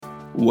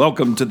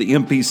Welcome to the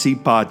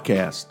MPC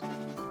Podcast.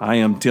 I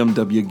am Tim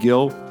W.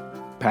 Gill,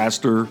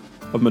 pastor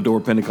of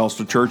Medora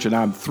Pentecostal Church, and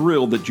I'm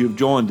thrilled that you've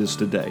joined us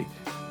today.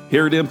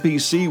 Here at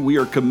MPC, we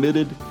are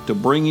committed to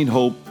bringing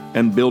hope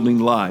and building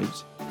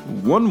lives.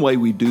 One way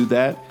we do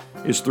that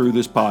is through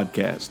this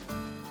podcast.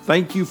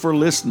 Thank you for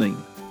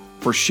listening,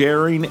 for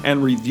sharing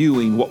and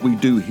reviewing what we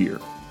do here.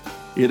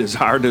 It is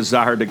our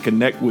desire to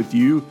connect with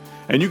you,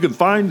 and you can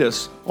find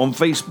us on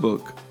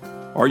Facebook,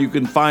 or you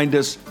can find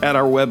us at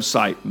our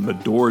website,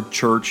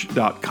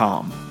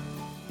 medorachurch.com.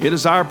 It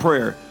is our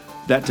prayer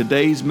that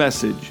today's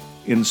message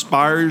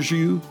inspires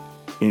you,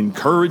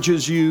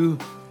 encourages you,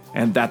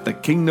 and that the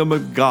kingdom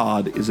of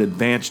God is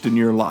advanced in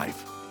your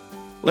life.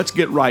 Let's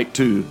get right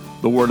to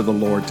the word of the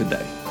Lord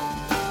today.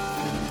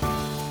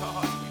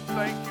 God, we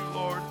thank you,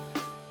 Lord,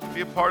 to be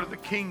a part of the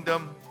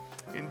kingdom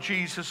in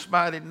Jesus'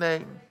 mighty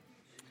name.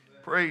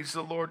 Praise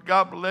the Lord.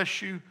 God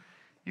bless you.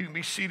 You can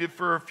be seated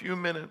for a few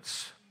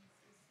minutes.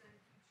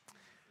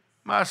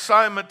 My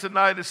assignment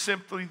tonight is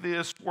simply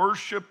this: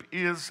 worship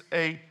is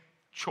a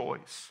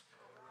choice.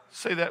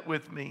 Say that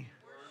with me.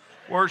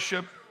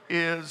 Worship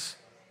is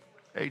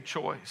a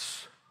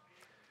choice.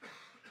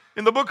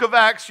 In the book of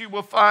Acts, you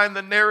will find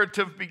the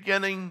narrative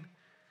beginning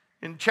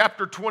in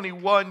chapter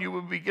 21. You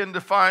will begin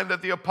to find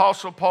that the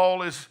Apostle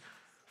Paul is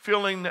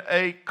feeling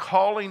a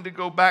calling to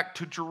go back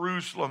to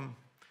Jerusalem.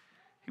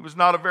 He was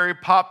not a very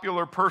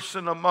popular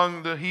person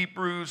among the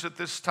Hebrews at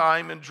this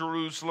time in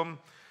Jerusalem.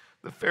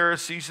 The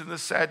Pharisees and the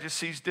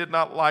Sadducees did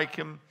not like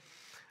him.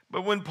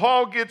 But when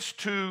Paul gets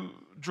to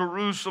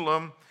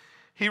Jerusalem,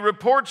 he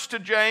reports to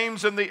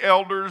James and the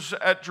elders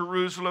at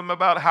Jerusalem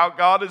about how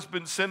God has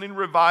been sending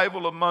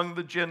revival among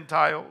the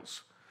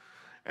Gentiles.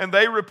 And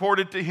they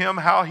reported to him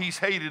how he's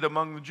hated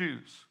among the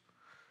Jews.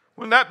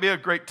 Wouldn't that be a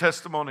great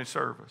testimony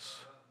service?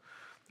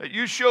 That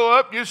you show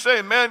up, you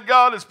say, man,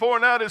 God is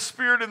pouring out His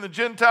Spirit in the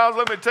Gentiles.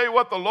 Let me tell you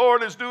what the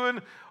Lord is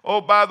doing. Oh,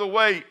 by the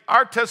way,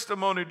 our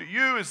testimony to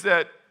you is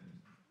that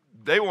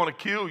they want to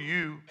kill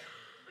you.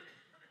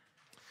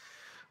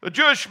 The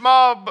Jewish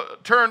mob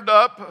turned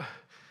up,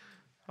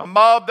 a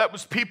mob that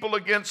was people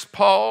against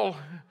Paul,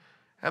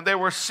 and they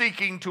were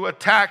seeking to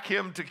attack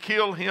him, to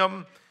kill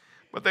him,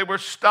 but they were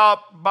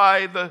stopped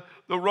by the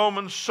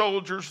Roman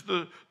soldiers,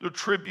 the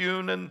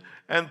tribune,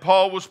 and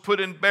Paul was put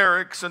in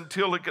barracks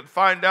until he could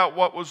find out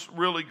what was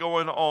really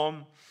going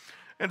on.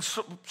 And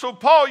so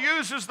Paul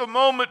uses the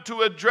moment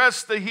to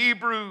address the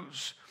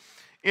Hebrews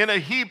in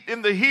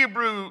the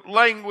Hebrew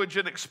language,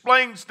 and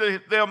explains to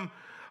them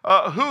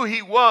who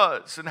he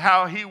was and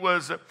how he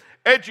was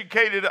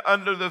educated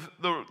under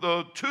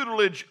the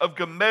tutelage of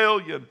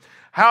Gamaliel,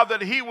 how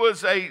that he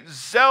was a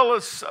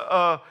zealous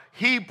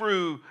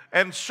Hebrew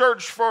and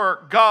searched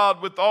for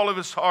God with all of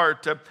his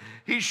heart.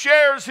 He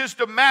shares his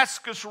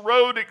Damascus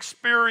Road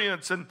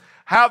experience and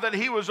how that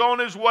he was on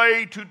his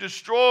way to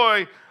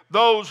destroy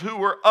those who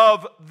were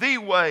of the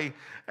way,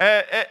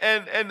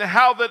 and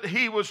how that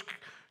he was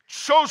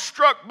so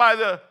struck by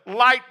the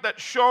light that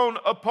shone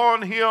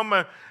upon him.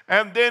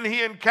 And then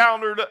he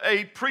encountered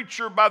a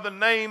preacher by the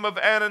name of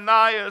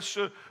Ananias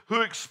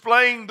who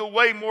explained the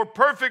way more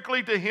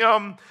perfectly to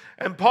him.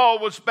 And Paul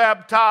was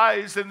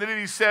baptized, and then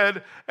he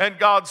said, and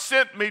God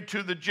sent me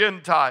to the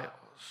Gentiles.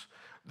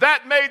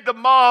 That made the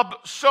mob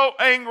so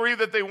angry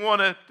that they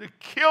wanted to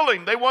kill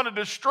him. They wanted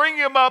to string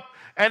him up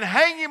and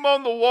hang him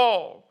on the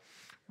wall.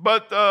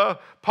 But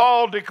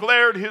Paul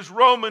declared his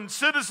Roman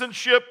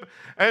citizenship,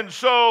 and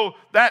so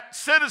that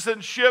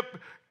citizenship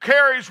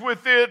carries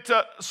with it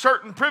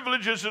certain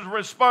privileges and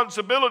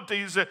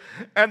responsibilities.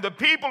 And the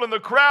people in the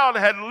crowd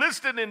had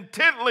listened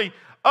intently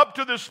up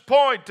to this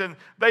point, and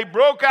they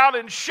broke out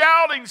in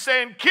shouting,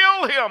 saying,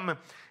 "Kill him!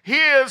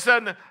 He is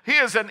an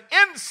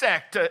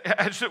insect,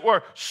 as it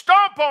were.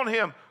 Stomp on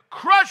him,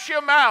 crush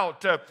him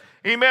out."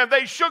 Amen.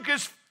 They shook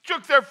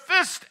their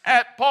fist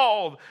at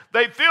Paul.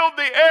 They filled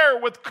the air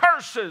with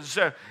curses.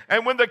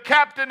 And when the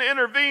captain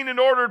intervened and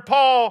ordered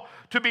Paul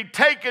to be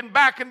taken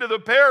back into the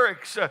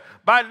barracks,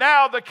 by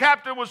now the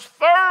captain was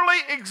thoroughly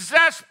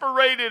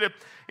exasperated,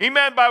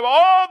 amen, by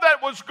all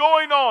that was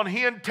going on.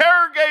 He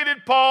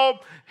interrogated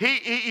Paul.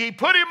 He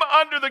put him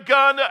under the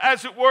gun,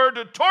 as it were,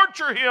 to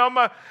torture him.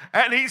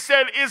 And he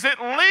said, "Is it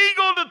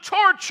legal to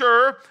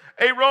torture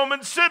a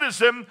Roman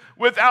citizen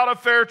without a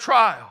fair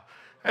trial?"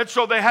 And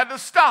so they had to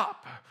stop.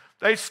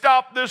 They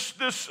stopped this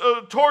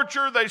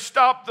torture. They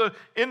stopped the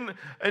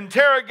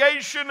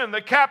interrogation. And the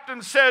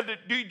captain said,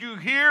 "Did you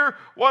hear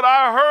what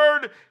I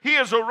heard? He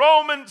is a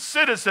Roman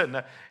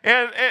citizen."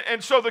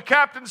 And so the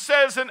captain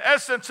says, in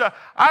essence,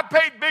 "I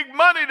paid big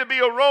money to be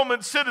a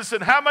Roman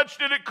citizen. How much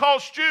did it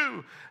cost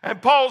you?"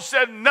 And Paul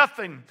said,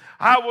 "Nothing.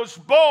 I was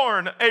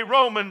born a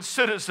Roman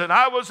citizen.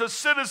 I was a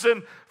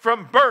citizen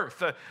from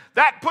birth."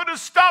 That put a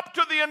stop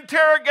to the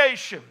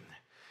interrogation.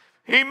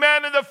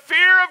 Amen. And the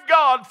fear of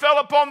God fell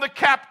upon the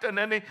captain,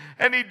 and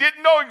he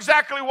didn't know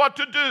exactly what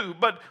to do.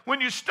 But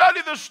when you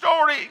study the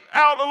story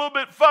out a little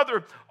bit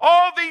further,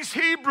 all these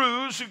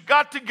Hebrews who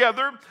got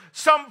together,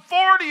 some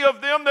 40 of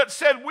them that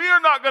said, "We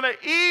are not going to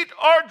eat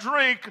or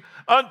drink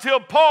until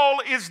Paul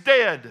is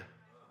dead."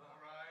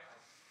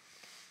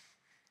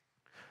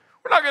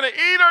 We're not going to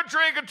eat or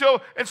drink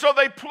until, and so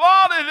they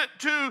plotted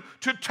to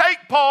take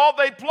Paul.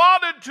 They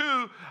plotted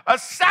to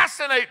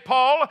assassinate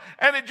Paul,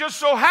 and it just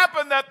so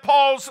happened that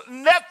Paul's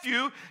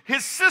nephew,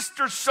 his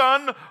sister's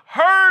son,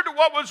 heard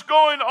what was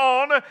going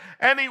on,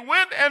 and he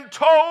went and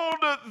told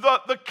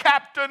the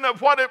captain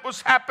of what it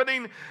was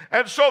happening,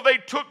 and so they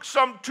took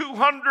some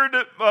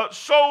 200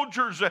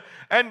 soldiers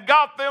and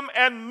got them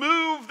and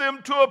moved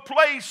them to a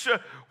place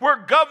where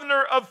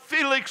governor of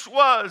Felix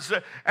was,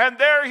 and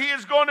there he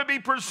is going to be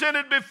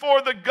presented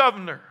before the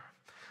governor.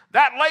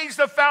 That lays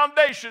the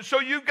foundation. So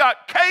you've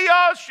got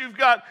chaos, you've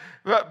got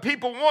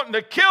people wanting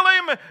to kill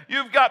him,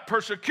 you've got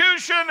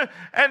persecution,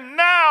 and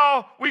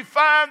now we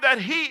find that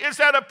he is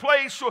at a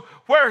place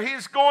where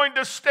he's going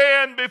to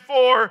stand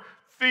before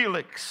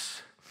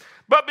Felix.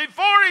 But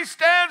before he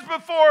stands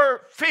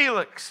before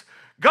Felix,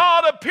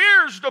 God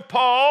appears to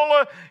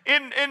Paul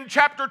in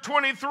chapter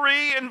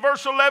 23 in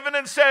verse 11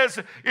 and says,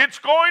 it's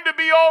going to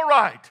be all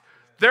right.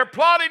 They're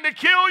plotting to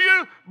kill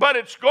you, but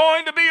it's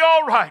going to be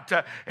all right.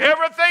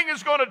 Everything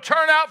is going to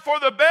turn out for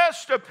the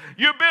best.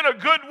 You've been a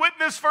good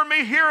witness for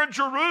me here in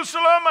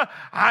Jerusalem.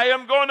 I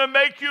am going to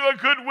make you a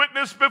good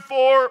witness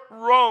before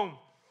Rome.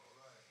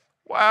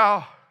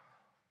 Wow.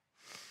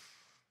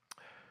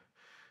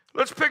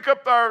 Let's pick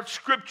up our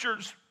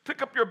scriptures.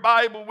 Pick up your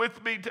Bible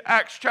with me to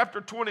Acts chapter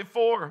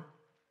 24.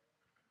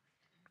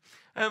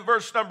 And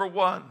verse number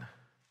 1.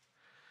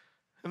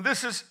 And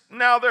this is,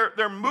 now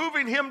they're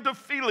moving him to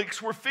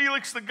Felix, where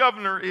Felix the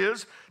governor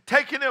is,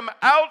 taking him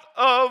out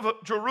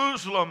of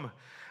Jerusalem.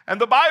 And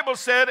the Bible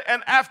said,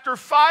 and after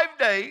 5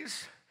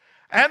 days,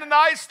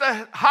 Ananias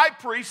the high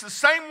priest, the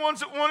same ones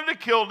that wanted to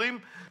kill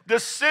him,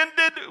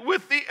 descended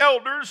with the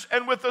elders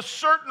and with a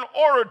certain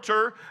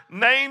orator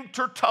named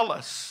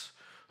Tertullus,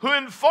 who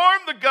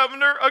informed the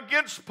governor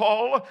against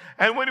Paul.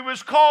 And when he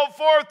was called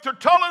forth,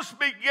 Tertullus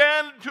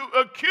began to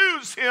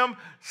accuse him,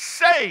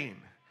 saying,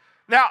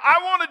 now I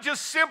want to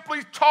just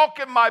simply talk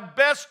in my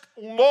best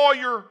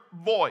lawyer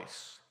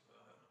voice.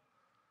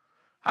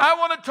 I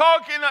want to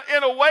talk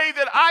in a way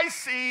that I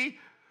see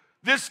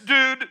this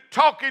dude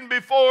talking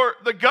before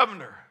the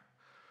governor.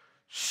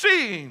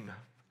 Seeing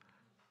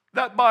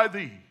that by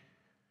thee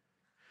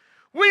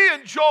we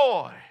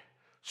enjoy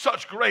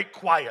such great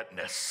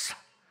quietness,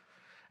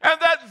 and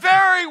that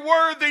very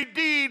worthy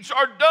deeds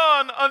are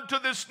done unto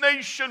this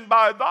nation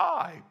by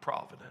thy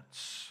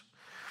providence.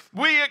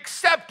 We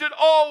accept it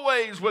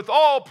always with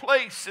all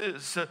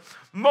places,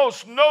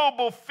 most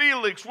noble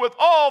Felix, with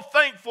all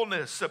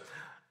thankfulness,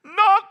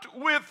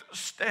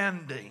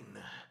 notwithstanding,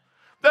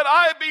 that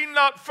I be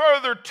not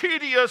further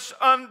tedious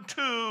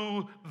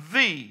unto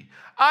thee.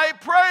 I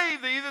pray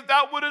thee that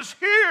thou wouldest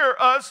hear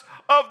us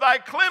of thy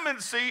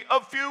clemency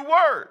a few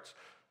words.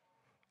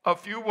 A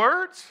few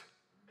words?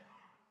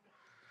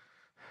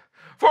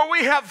 For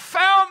we have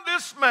found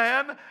this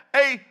man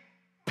a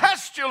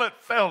pestilent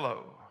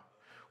fellow.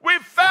 We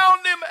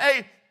found him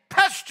a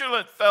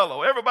pestilent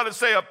fellow. Everybody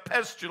say a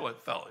pestilent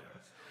fellow.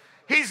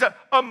 He's a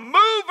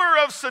mover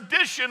of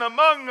sedition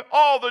among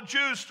all the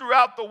Jews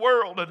throughout the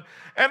world,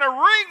 and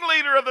a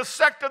ringleader of the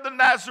sect of the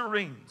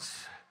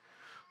Nazarenes,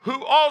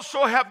 who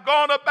also have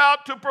gone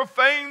about to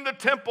profane the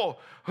temple,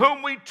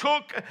 whom we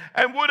took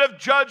and would have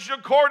judged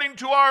according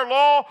to our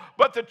law.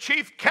 But the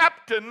chief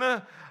captain,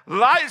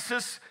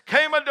 Lysis,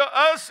 came unto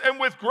us and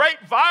with great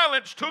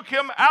violence took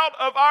him out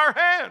of our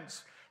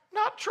hands.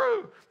 Not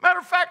true. Matter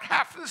of fact,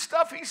 half of the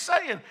stuff he's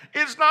saying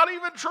is not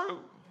even true.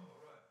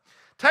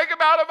 Take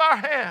him out of our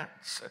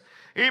hands.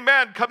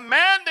 Amen.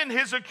 Commanding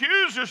his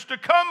accusers to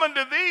come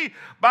unto thee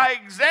by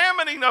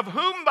examining of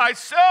whom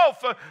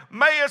thyself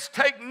mayest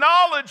take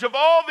knowledge of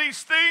all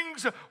these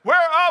things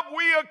whereof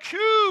we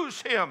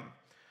accuse him.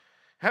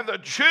 And the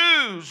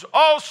Jews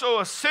also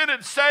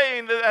assented,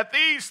 saying that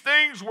these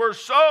things were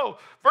so.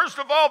 First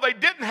of all, they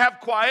didn't have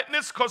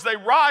quietness because they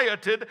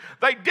rioted.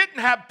 They didn't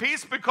have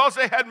peace because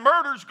they had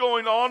murders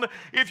going on.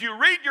 If you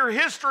read your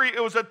history,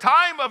 it was a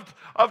time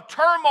of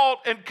turmoil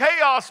and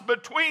chaos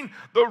between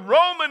the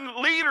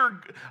Roman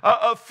leader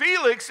of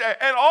Felix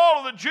and all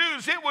of the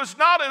Jews. It was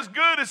not as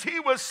good as he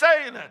was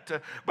saying it,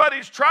 but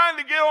he's trying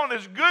to get on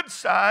his good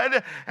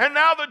side. And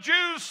now the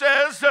Jews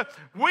says,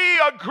 we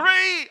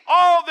agree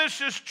all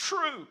this is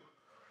true.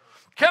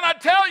 Can I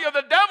tell you,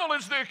 the devil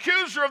is the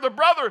accuser of the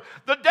brother.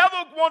 The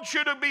devil wants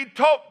you to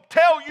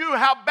tell you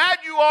how bad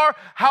you are,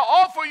 how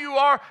awful you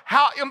are,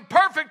 how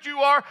imperfect you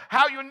are,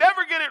 how you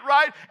never get it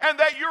right, and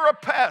that you're a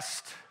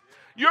pest.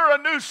 You're a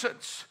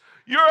nuisance.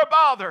 You're a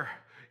bother.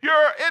 You're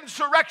an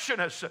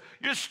insurrectionist.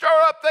 You stir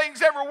up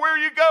things everywhere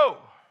you go.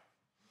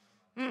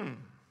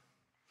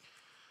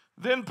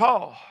 Then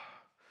Paul,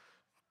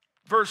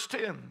 verse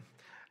 10,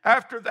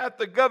 after that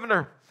the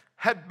governor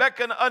had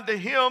beckoned unto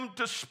him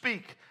to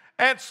speak,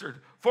 answered,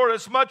 for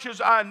as much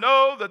as I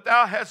know that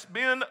thou hast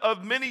been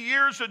of many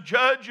years a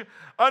judge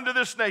unto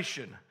this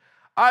nation,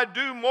 I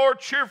do more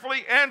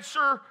cheerfully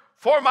answer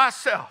for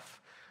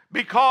myself,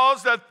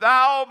 because that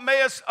thou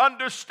mayest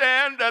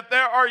understand that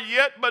there are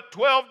yet but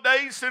 12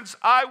 days since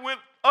I went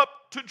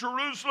up to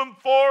Jerusalem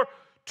for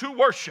to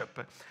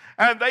worship.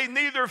 And they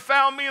neither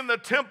found me in the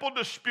temple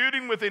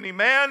disputing with any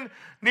man,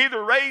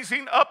 neither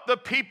raising up the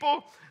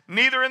people,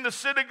 neither in the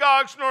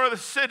synagogues nor in the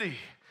city.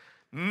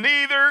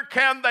 Neither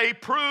can they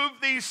prove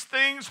these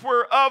things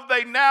whereof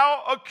they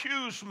now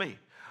accuse me.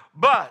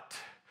 But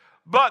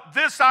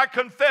this I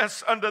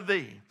confess unto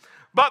thee.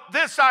 But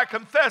this I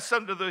confess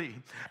unto thee.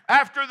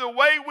 After the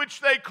way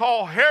which they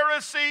call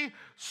heresy,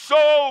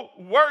 so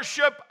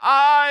worship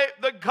I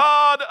the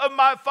God of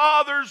my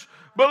fathers,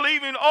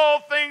 believing all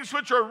things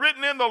which are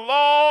written in the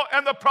law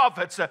and the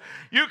prophets.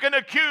 You can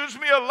accuse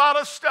me of a lot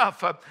of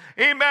stuff,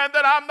 amen,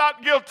 that I'm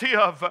not guilty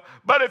of.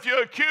 But if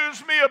you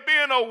accuse me of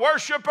being a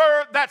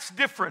worshiper, that's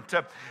different.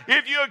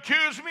 If you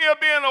accuse me of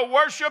being a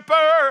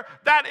worshiper,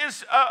 that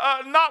is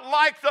not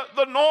like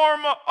the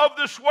norm of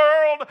this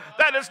world.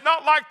 That is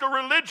not like the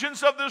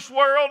religions of this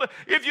world.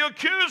 If you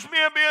accuse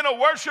me of being a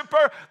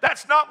worshiper,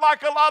 that's not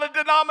like a lot of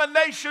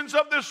denominations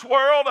of this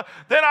world.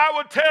 Then I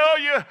would tell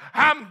you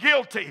I'm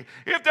guilty.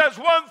 If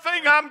there's one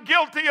thing I'm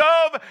guilty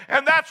of,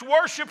 and that's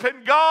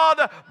worshiping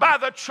God by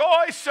the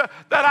choice that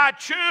I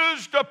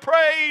choose to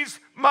praise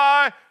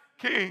my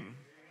King.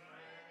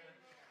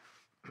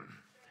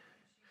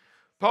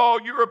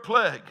 Paul, you're a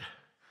plague.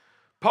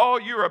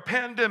 Paul, you're a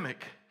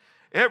pandemic.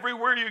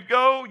 Everywhere you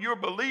go, your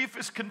belief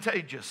is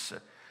contagious.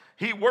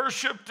 He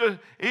worshiped,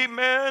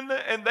 amen,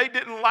 and they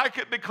didn't like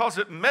it because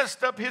it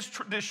messed up his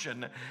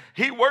tradition.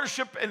 He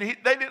worshiped, and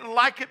they didn't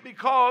like it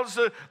because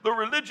the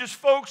religious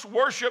folks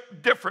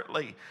worshiped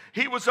differently.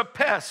 He was a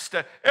pest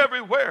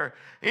everywhere.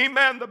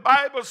 Amen. The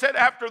Bible said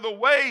after the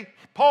way,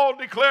 Paul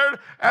declared,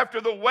 after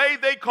the way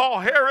they call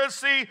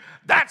heresy,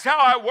 that's how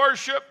I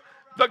worship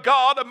the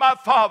God of my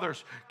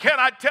fathers. Can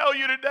I tell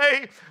you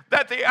today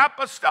that the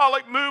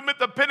apostolic movement,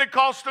 the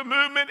Pentecostal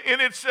movement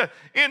in its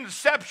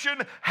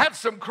inception had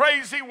some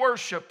crazy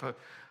worship?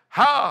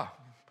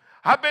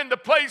 I've been to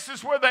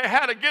places where they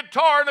had a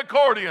guitar and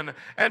accordion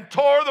and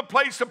tore the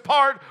place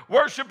apart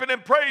worshiping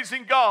and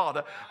praising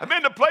God. I've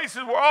been to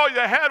places where all you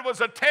had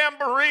was a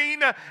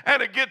tambourine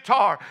and a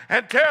guitar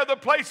and tear the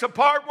place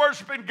apart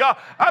worshiping God.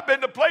 I've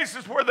been to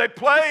places where they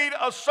played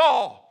a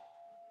saw.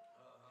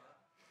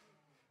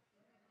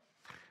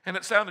 And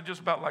it sounded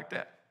just about like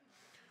that.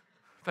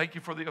 Thank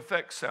you for the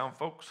effects sound,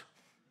 folks.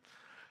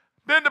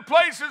 Been to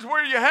places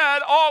where you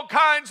had all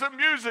kinds of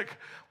music.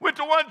 Went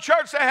to one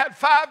church that had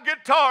 5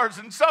 guitars,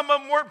 and some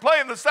of them weren't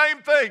playing the same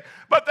thing,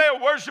 but they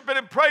were worshiping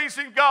and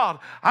praising God.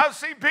 I've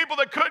seen people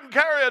that couldn't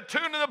carry a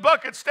tune in a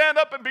bucket stand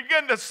up and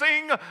begin to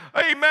sing,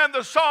 amen,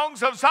 the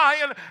songs of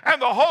Zion,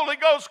 and the Holy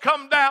Ghost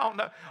come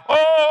down.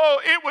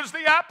 Oh, it was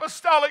the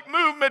apostolic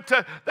movement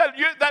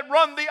that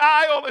run the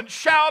aisle and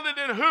shouted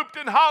and hooped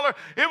and hollered.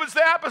 It was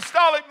the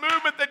apostolic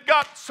movement that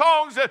got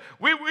songs that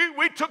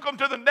we took them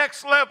to the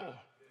next level.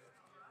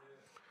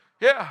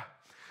 Yeah.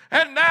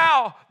 And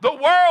now the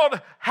world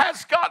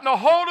has gotten a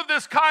hold of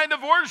this kind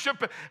of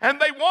worship and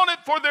they want it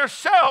for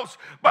themselves.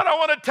 But I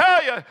want to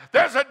tell you,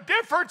 there's a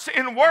difference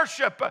in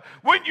worship.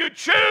 When you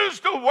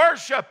choose to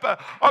worship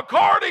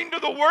according to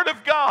the Word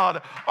of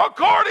God,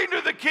 according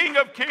to the King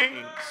of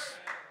Kings,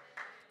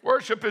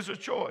 worship is a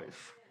choice.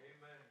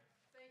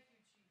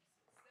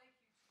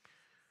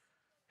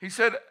 He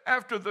said,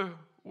 after the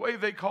way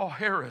they call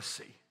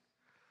heresy.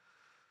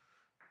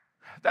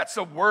 That's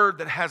a word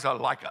that has a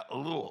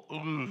little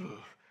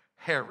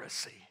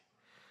heresy.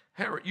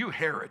 You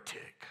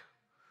heretic.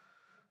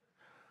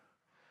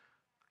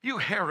 You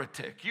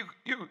heretic.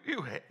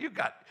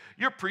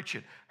 You're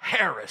preaching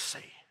heresy.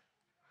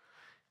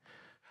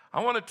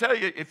 I want to tell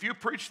you, if you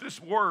preach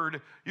this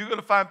word, you're going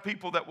to find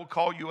people that will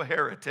call you a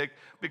heretic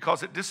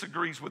because it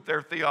disagrees with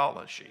their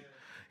theology.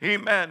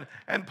 Amen.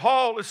 And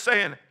Paul is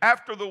saying,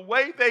 after the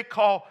way they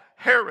call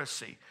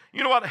heresy.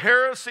 You know what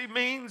heresy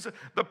means?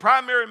 The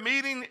primary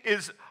meaning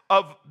is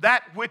of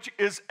that which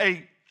is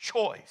a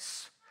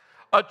choice.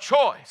 A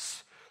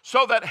choice.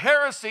 So that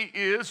heresy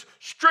is,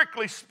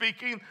 strictly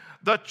speaking,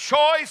 the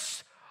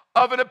choice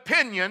of an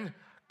opinion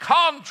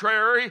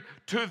contrary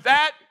to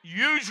that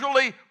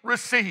usually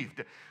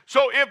received.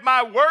 So if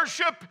my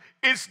worship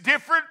is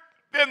different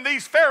than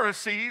these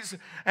Pharisees,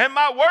 and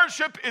my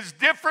worship is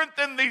different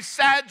than these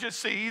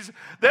Sadducees,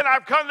 then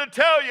I've come to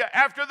tell you,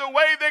 after the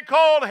way they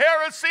called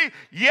heresy,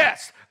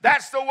 yes,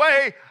 that's the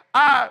way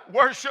I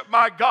worship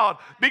my God,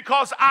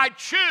 because I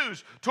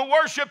choose to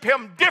worship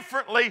Him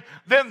differently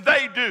than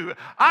they do.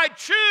 I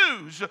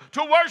choose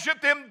to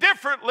worship Him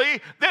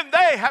differently than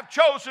they have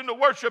chosen to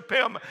worship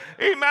Him.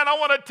 Amen. I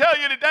want to tell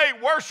you today,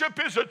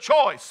 worship is a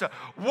choice.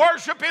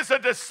 Worship is a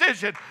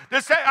decision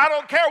to say, I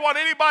don't care what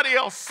anybody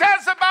else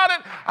says about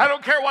it. I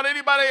don't care what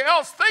anybody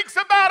else thinks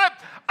about it.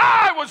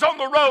 I was on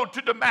the road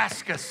to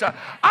Damascus.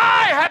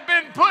 I had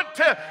been put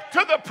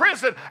to the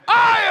prison.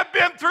 I have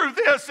been through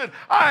this and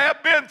I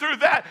have been through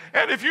that.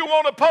 And if you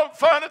want to poke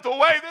fun at the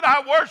way that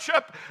I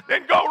worship,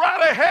 then go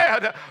right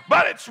ahead.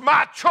 But it's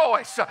my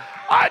choice.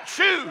 I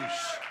choose.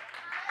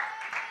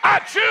 I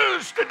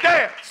choose to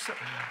dance.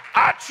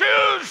 I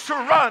choose to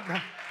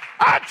run.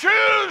 I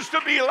choose to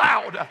be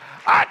loud.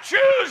 I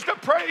choose to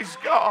praise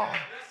God.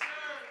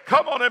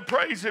 Come on and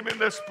praise Him in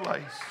this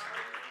place.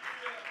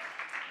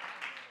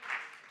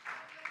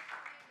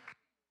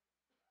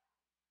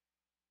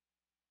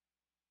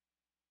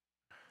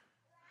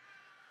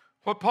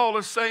 What Paul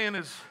is saying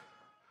is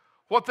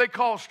what they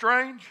call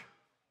strange,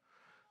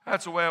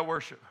 that's the way I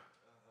worship.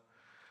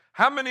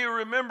 How many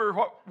remember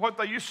what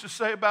they used to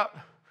say about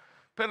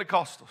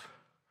Pentecostals?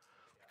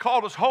 They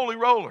called us holy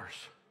rollers.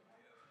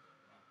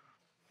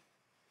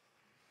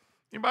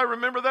 Anybody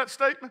remember that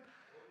statement?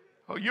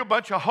 Oh, you a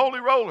bunch of holy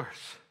rollers.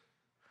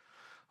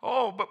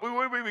 Oh, but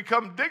when we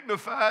become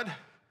dignified,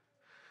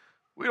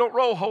 we don't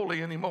roll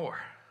holy anymore.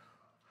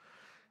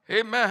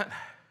 Amen.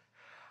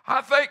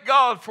 I thank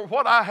God for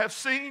what I have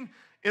seen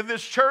in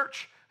this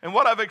church and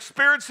what I've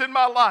experienced in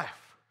my life.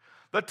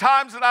 The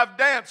times that I've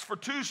danced for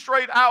 2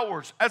 straight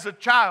hours as a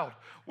child,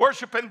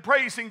 worshiping,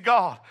 praising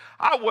God.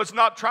 I was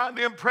not trying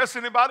to impress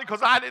anybody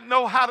because I didn't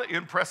know how to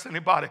impress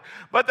anybody.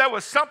 But there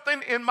was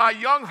something in my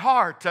young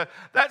heart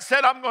that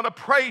said, I'm going to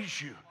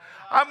praise you.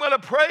 I'm going to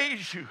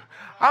praise you.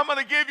 I'm going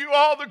to give you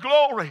all the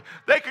glory.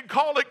 They could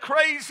call it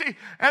crazy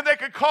and they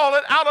could call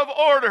it out of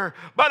order.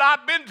 But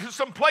I've been to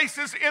some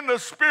places in the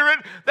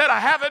Spirit that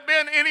I haven't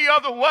been any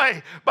other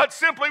way. But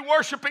simply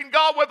worshiping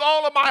God with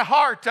all of my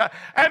heart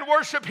and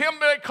worship Him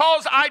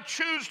because I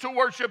choose to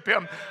worship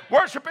Him.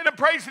 Worshiping and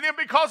praising Him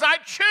because I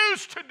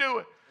choose to do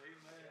it.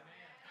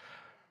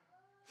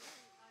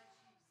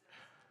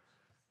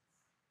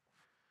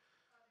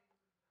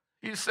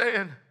 He's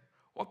saying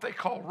what they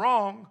call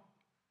wrong,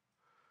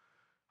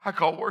 I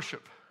call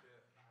worship.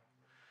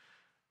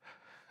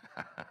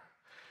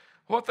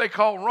 What they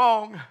call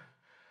wrong,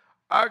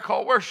 I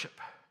call worship.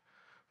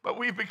 But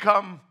we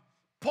become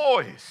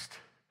poised.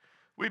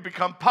 We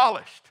become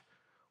polished.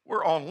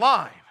 We're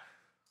online.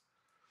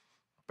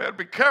 Better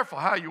be careful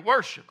how you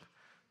worship.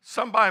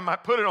 Somebody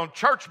might put it on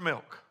church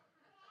milk.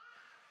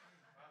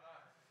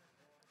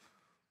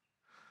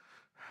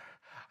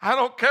 I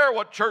don't care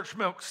what church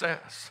milk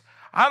says.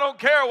 I don't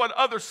care what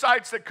other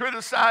sites that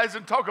criticize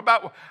and talk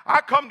about. I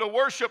come to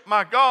worship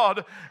my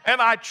God, and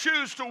I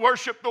choose to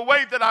worship the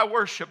way that I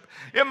worship.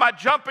 If my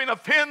jumping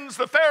offends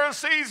the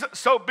Pharisees,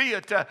 so be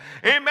it.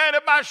 Amen.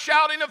 If my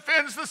shouting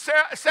offends the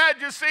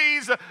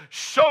Sadducees,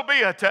 so be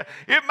it.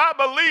 If my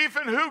belief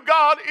in who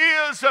God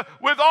is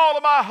with all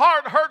of my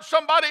heart hurts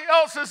somebody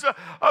else's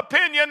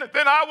opinion,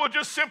 then I will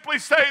just simply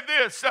say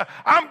this.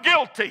 I'm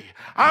guilty.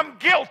 I'm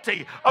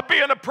guilty of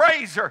being a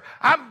praiser.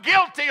 I'm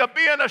guilty of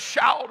being a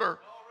shouter.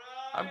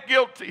 I'm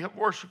guilty of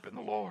worshiping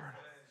the Lord.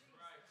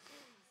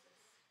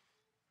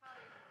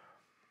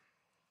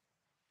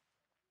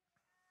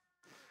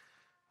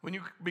 When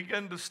you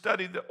begin to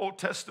study the Old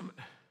Testament,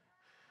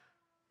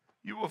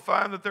 you will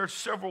find that there are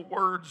several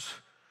words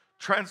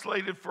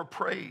translated for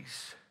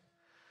praise.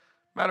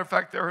 Matter of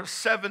fact, there are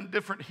 7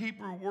 different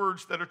Hebrew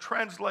words that are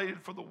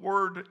translated for the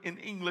word in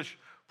English,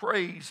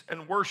 praise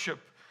and worship,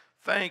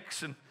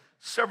 thanks, and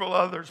several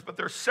others. But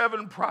there are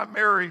 7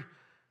 primary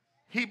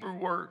Hebrew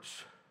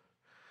words.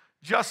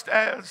 Just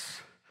as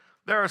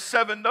there are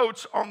 7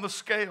 notes on the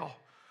scale,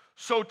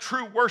 so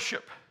true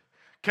worship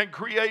can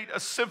create a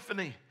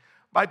symphony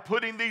by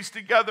putting these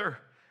together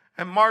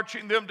and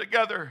marching them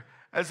together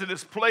as it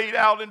is played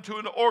out into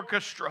an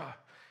orchestra.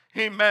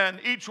 Amen.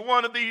 Each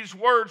one of these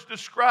words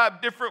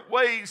describe different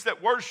ways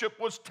that worship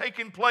was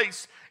taking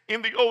place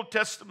in the Old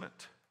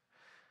Testament.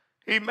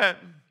 Amen.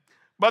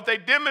 But they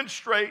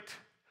demonstrate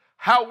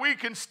how we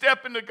can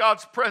step into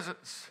God's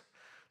presence.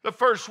 The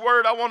first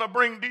word I want to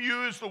bring to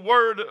you is the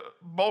word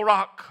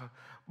barak.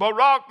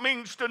 Barak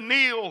means to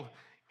kneel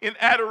in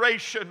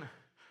adoration,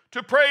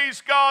 to praise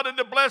God and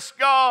to bless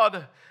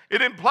God.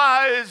 It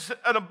implies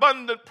an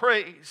abundant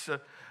praise,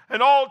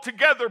 an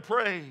altogether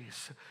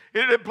praise.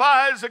 It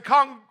implies a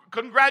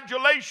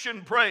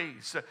congratulation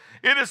praise.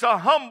 It is a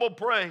humble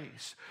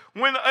praise.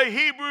 When a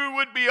Hebrew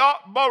would be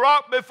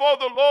barak before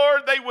the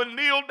Lord, they would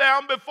kneel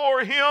down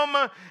before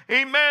Him,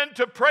 amen,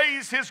 to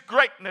praise His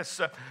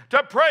greatness,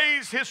 to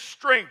praise His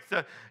strength.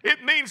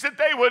 It means that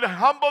they would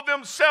humble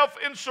themselves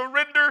in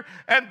surrender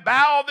and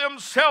bow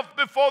themselves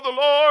before the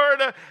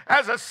Lord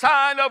as a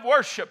sign of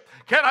worship.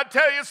 Can I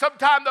tell you,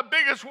 sometimes the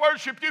biggest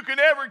worship you can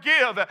ever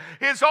give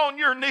is on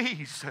your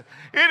knees.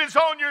 It is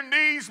on your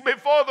knees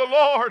before the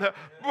Lord,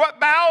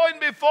 bowing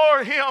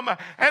before Him.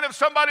 And if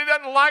somebody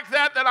doesn't like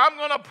that, then I'm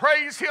going to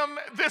praise Him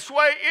this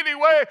way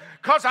anyway,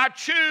 because I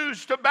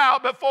choose to bow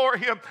before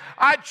Him.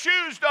 I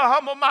choose to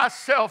humble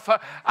myself.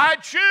 I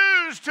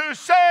choose to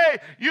say,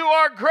 you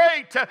are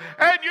great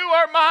and you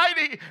are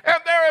mighty,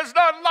 and there is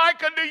none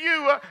like unto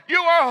you.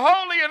 You are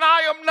holy and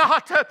I am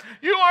not.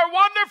 You are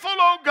wonderful,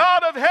 O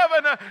God of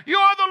heaven. You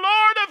are the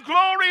Lord of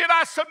glory, and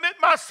I submit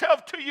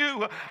myself to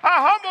you.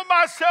 I humble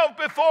myself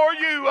before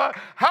you.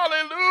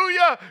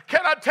 Hallelujah.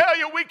 Can I tell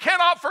you, we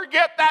cannot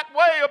forget that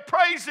way of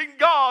praising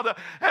God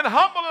and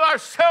humbling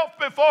ourselves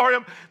before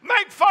Him.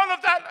 Make fun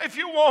of that if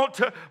you want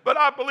to, but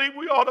I believe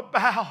we ought to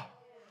bow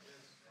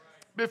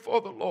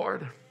before the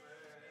Lord.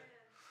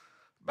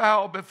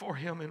 Bow before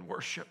Him in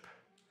worship.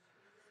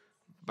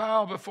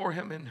 Bow before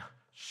Him in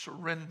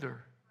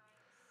surrender.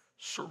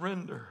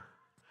 Surrender.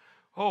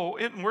 Oh,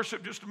 isn't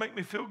worship just to make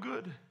me feel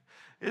good?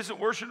 Isn't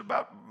worship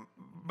about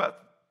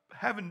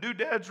having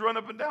doodads run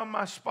up and down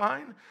my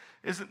spine?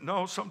 Isn't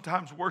no,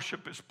 sometimes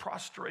worship is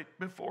prostrate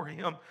before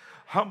Him,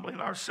 humbling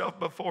ourselves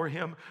before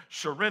Him,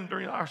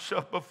 surrendering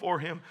ourselves before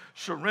Him,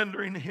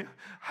 surrendering Him.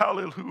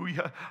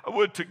 Hallelujah. I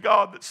would to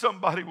God that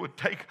somebody would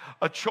take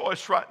a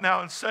choice right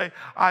now and say,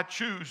 I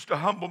choose to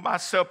humble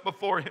myself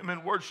before Him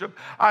in worship.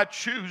 I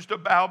choose to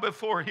bow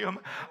before Him.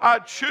 I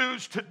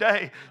choose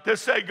today to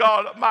say,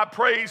 God, my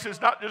praise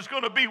is not just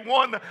going to be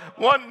one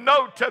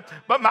note,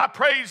 but my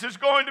praise is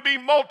going to be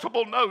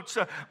multiple notes.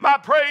 My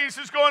praise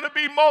is going to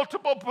be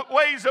multiple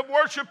ways of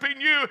worshiping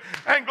You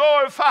and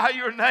glorify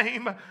Your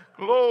name.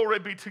 Glory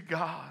be to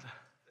God.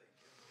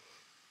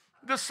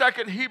 The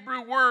second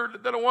Hebrew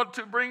word that I want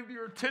to bring to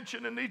your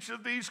attention, and each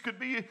of these could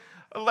be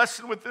a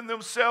lesson within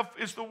themselves,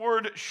 is the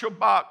word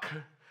shabach.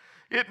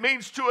 It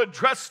means to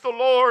address the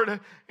Lord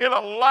in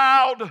a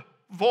loud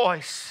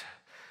voice.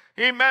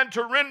 Amen.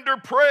 To render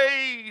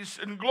praise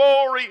and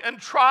glory and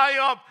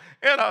triumph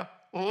in a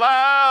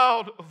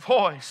loud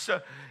voice.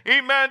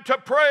 Amen. To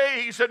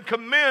praise and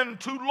commend,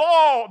 to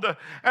laud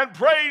and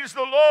praise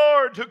the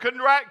Lord, to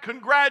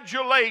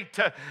congratulate.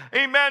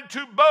 Amen.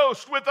 To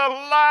boast with a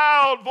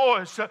loud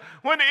voice.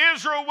 When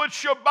Israel would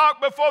shabach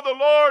before the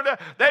Lord,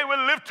 they would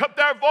lift up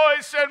their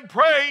voice and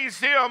praise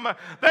Him.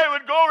 They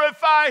would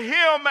glorify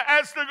Him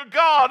as the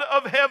God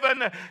of heaven.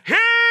 Hear,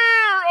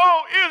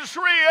 O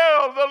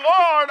Israel, the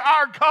Lord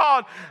our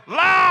God.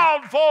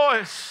 Loud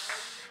voice.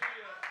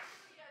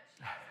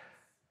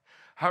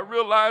 I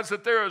realize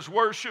that there is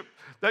worship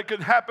that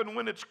can happen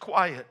when it's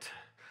quiet.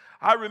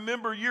 I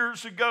remember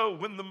years ago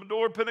when the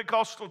Medora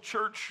Pentecostal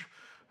Church,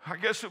 I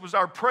guess it was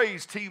our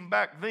praise team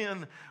back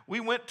then, we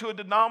went to a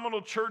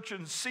denominational church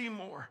in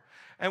Seymour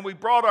and we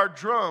brought our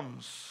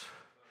drums.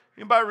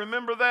 Anybody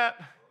remember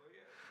that?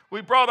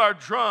 We brought our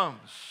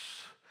drums.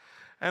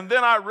 And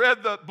then I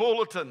read the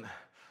bulletin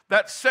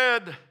that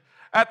said,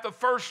 at the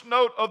first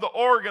note of the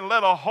organ,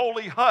 let a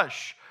holy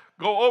hush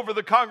go over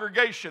the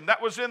congregation.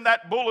 That was in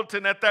that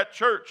bulletin at that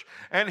church.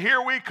 And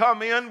here we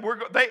come in.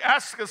 They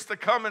ask us to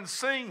come and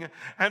sing.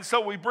 And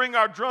so we bring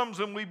our drums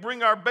and we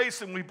bring our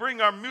bass and we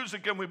bring our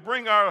music and we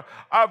bring our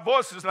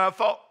voices. And I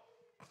thought,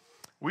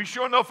 we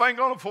sure enough ain't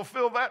going to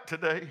fulfill that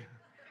today.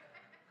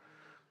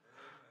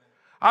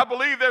 I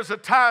believe there's a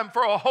time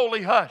for a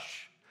holy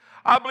hush.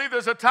 I believe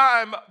there's a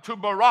time to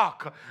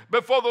barak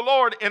before the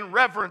Lord in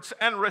reverence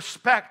and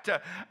respect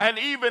and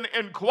even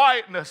in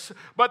quietness.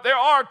 But there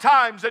are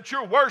times that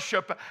your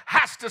worship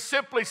has to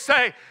simply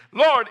say,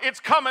 Lord,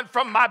 it's coming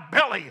from my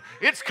belly.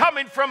 It's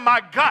coming from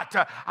my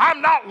gut.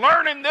 I'm not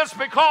learning this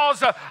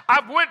because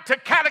I went to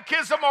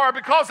catechism or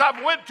because I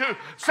went to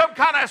some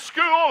kind of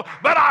school,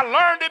 but I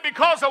learned it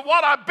because of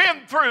what I've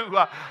been through.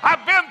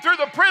 I've been through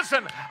the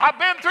prison. I've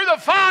been through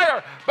the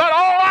fire. But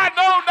all I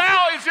know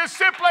now is just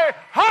simply,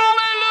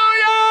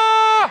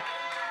 hallelujah!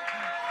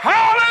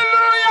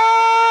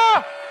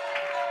 Hallelujah!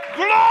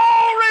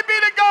 Glory be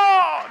to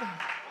God!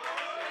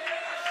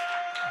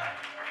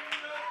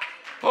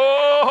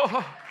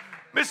 Oh,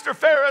 Mr.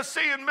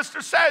 Pharisee and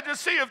Mr.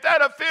 Sadducee, if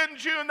that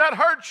offends you and that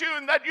hurts you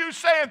and that you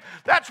saying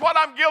that's what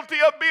I'm guilty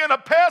of being a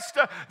pest,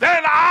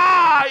 then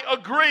I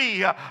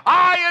agree.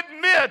 I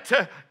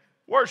admit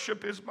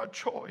worship is my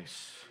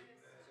choice.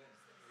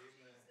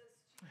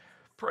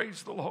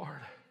 Praise the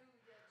Lord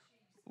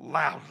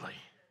loudly.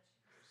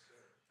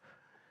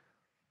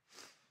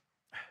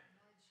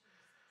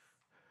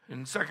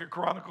 In 2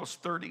 Chronicles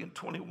 30 and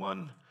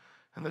 21,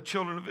 and the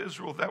children of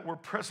Israel that were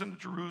present at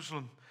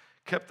Jerusalem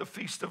kept the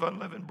feast of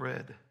unleavened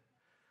bread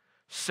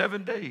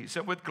 7 days,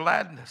 and with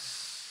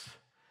gladness.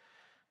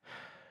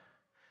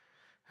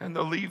 And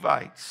the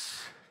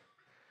Levites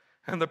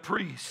and the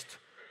priest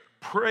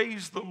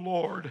praised the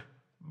Lord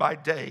by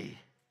day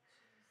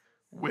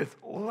with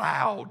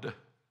loud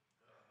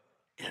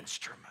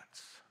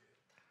instruments.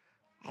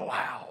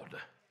 Loud.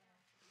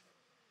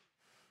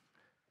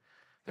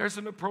 There's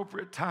an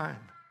appropriate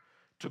time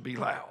to be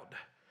loud.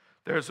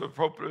 There's an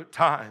appropriate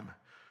time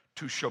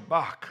to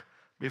shabach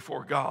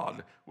before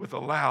God with a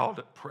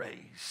loud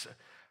praise.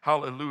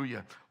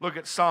 Hallelujah. Look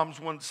at Psalms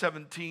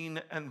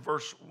 117 and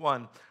verse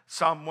 1.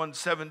 Psalm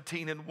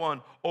 117 and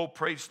 1. Oh,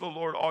 praise the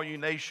Lord, all you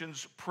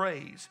nations,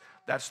 praise.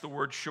 That's the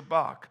word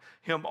shabach.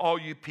 Him, all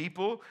you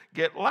people,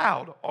 get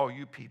loud, all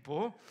you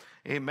people.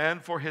 Amen.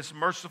 For his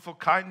merciful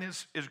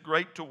kindness is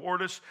great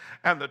toward us,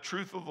 and the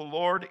truth of the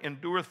Lord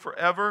endureth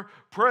forever.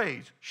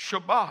 Praise,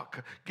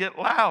 shabach, get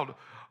loud.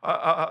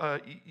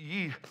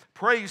 Ye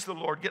praise the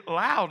Lord. Get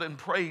loud and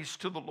praise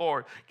to the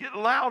Lord. Get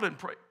loud and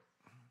praise.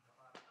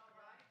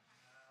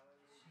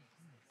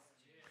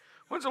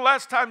 When's the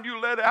last time you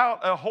let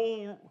out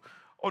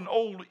an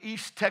old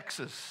East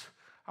Texas?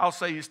 I'll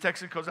say East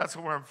Texas because that's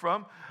where I'm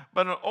from.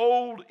 But an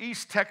old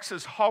East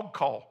Texas hog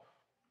call.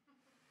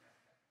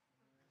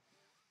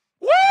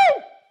 Woo!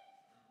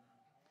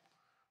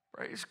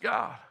 Praise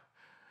God.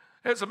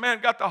 As a man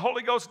got the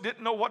Holy Ghost,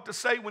 didn't know what to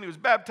say when he was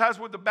baptized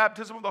with the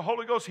baptism of the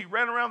Holy Ghost. He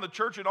ran around the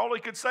church and all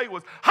he could say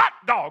was, hot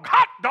dog,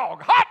 hot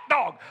dog, hot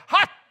dog,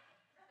 hot.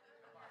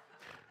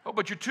 Oh,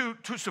 but you're too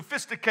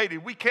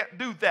sophisticated. We can't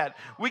do that.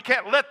 We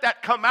can't let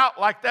that come out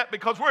like that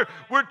because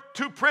we're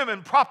too prim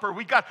and proper.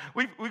 We got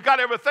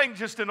everything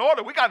just in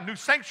order. We got a new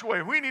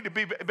sanctuary. We need to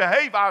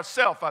behave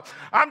ourselves.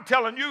 I'm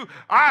telling you,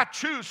 I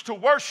choose to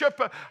worship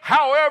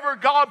however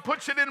God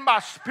puts it in my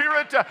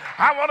spirit.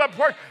 I want to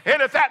work,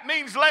 and if that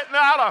means letting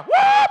out a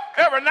whoop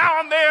every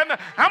now and then,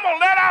 I'm going to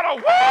let out a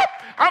whoop.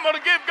 I'm going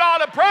to give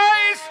God a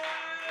praise.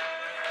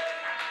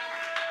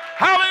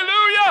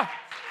 Hallelujah.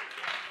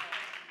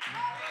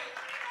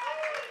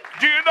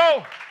 Do you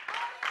know?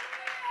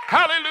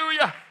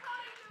 Hallelujah.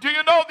 Do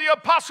you know the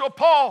Apostle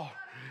Paul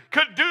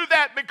could do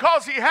that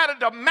because he had a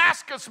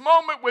Damascus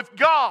moment with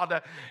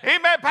God?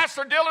 Amen,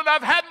 Pastor Dylan.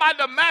 I've had my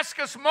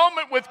Damascus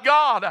moment with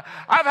God.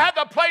 I've had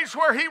the place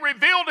where he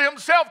revealed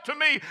himself to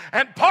me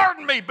and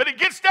pardoned me, but it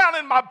gets down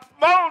in my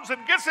bones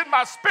and gets in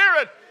my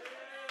spirit.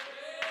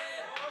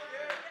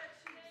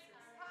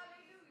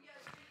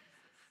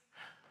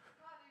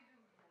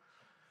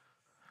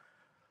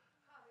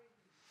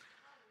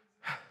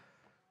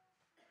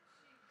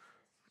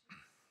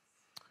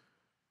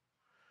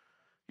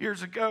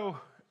 Years ago,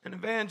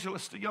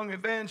 a young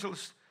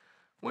evangelist,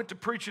 went to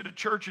preach at a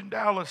church in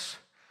Dallas.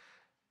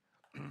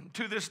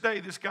 To this day,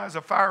 this guy's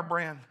a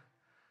firebrand.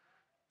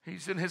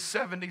 He's in his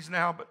 70s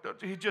now, but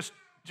he just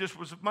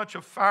was much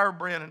a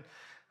firebrand. And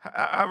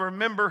I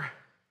remember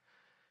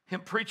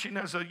him preaching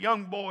as a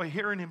young boy,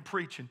 hearing him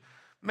preaching.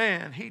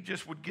 Man, he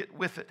just would get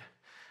with it.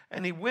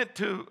 And he went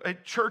to a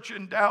church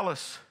in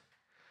Dallas,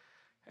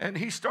 and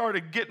he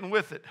started getting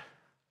with it.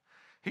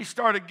 He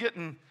started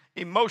getting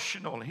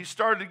emotional, and he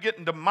started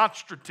getting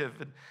demonstrative,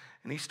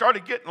 and he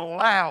started getting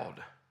loud.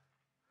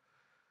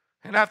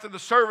 And after the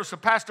service, the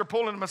pastor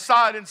pulled him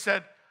aside and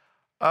said,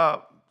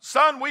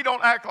 son, we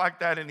don't act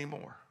like that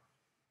anymore.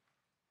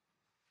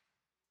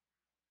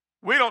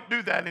 We don't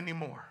do that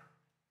anymore.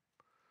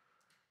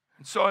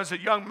 And so as a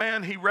young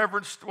man, he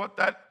reverenced what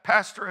that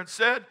pastor had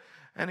said,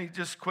 and he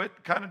just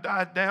quit, kind of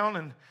died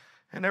down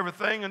and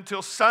everything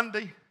until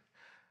Sunday.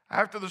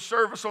 After the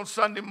service on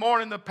Sunday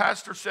morning, the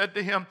pastor said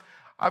to him,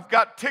 I've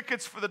got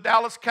tickets for the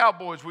Dallas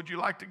Cowboys. Would you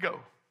like to go?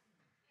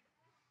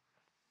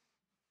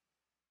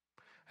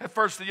 At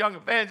first, the young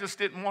evangelist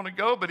didn't want to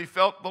go, but he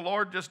felt the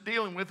Lord just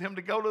dealing with him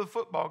to go to the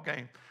football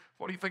game.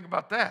 What do you think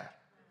about that?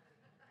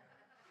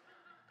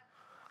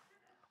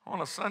 On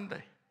a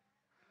Sunday.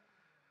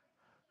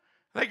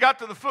 They got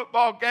to the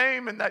football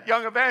game, and that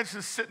young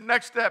evangelist sitting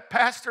next to that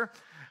pastor,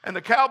 and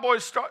the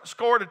Cowboys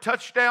scored a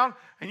touchdown.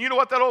 And you know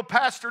what that old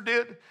pastor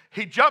did?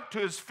 He jumped to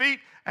his feet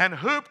and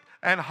hooped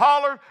and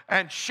hollered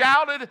and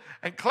shouted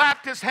and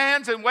clapped his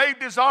hands and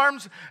waved his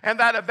arms. And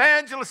that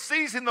evangelist,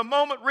 seizing the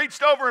moment,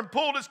 reached over and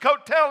pulled his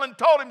coattail and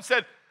told him,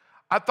 said,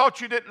 I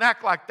thought you didn't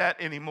act like that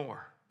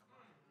anymore.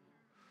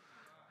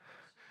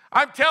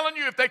 I'm telling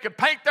you, if they could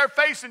paint their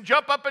face and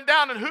jump up and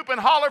down and hoop and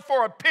holler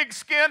for a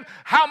pigskin,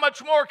 how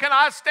much more can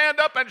I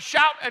stand up and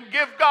shout and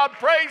give God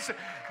praise?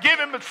 Give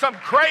him some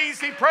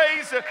crazy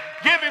praise.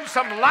 Give him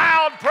some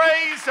loud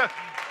praise.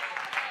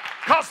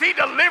 Because he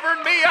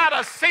delivered me out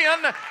of sin.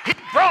 He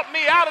brought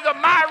me out of the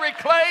miry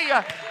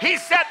clay. He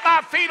set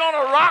my feet on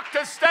a rock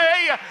to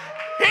stay.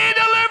 He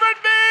delivered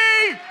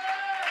me.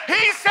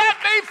 He set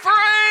me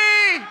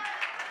free.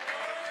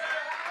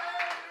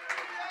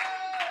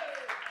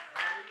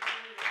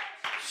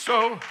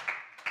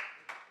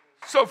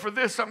 So for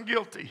this, I'm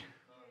guilty.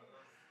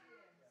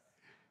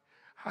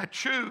 I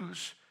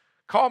choose,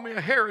 call me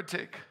a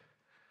heretic,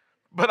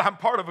 but I'm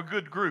part of a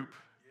good group.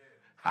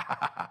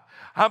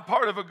 I'm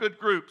part of a good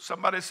group.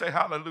 Somebody say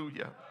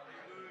hallelujah.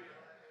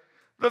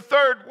 The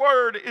third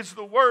word is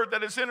the word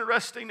that is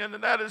interesting, and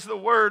that is the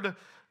word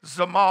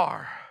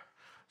zamar.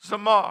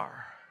 Zamar.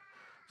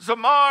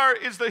 Zamar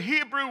is the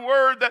Hebrew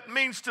word that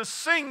means to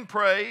sing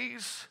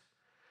praise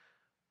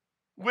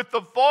with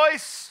the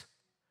voice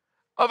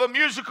of a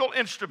musical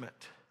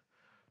instrument,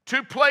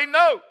 to play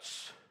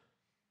notes,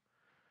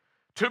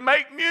 to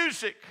make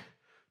music,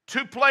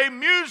 to play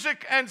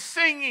music and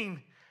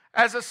singing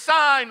as a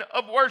sign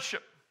of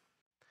worship.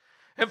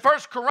 In 1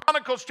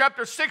 Chronicles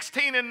chapter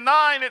 16 and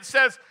 9, it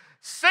says,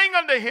 sing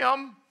unto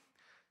him,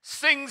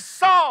 sing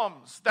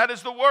psalms. That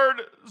is the word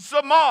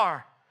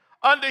zamar.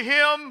 Unto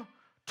him,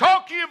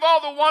 talk ye of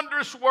all the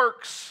wondrous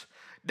works.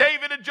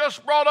 David had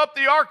just brought up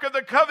the Ark of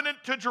the Covenant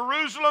to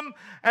Jerusalem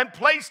and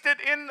placed it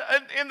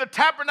in the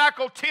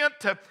tabernacle tent.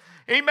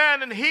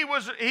 Amen. And he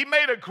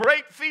made a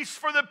great feast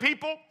for the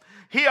people.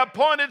 He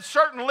appointed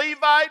certain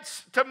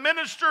Levites to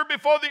minister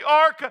before the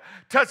ark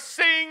to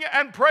sing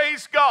and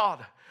praise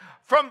God.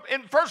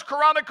 In 1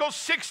 Chronicles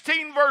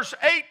 16, verse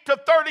 8 to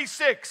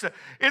 36,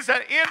 is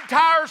an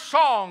entire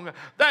song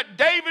that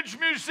David's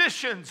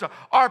musicians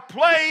are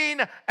playing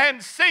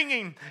and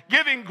singing,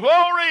 giving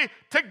glory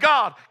to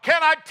God.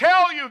 Can I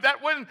tell you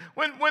that when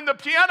the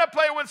piano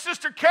player, when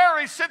Sister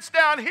Carrie sits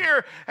down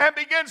here and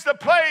begins to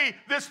play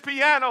this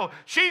piano,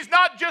 she's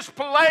not just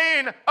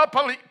playing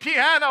a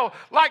piano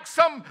like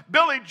some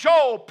Billy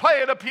Joel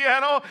playing a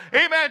piano.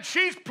 Amen.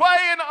 She's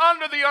playing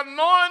under the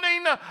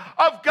anointing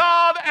of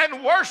God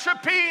and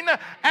worshiping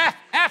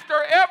after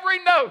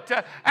every note,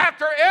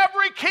 after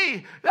every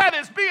key that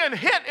is being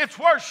hit, it's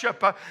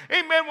worship.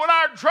 Amen. When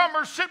our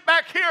drummers sit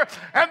back here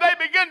and they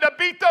begin to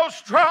beat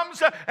those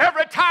drums,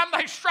 every time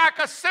they strike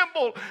a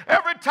cymbal,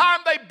 every time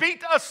they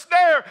beat a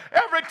snare,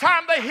 every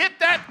time they hit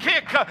that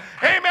kick,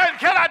 amen,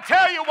 can I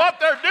tell you what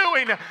they're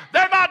doing?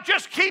 They're not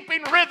just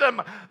keeping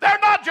rhythm. They're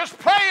not just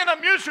playing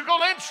a musical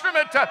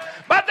instrument,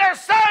 but they're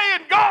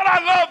saying, God, I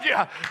love you.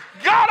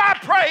 God, I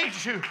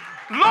praise you.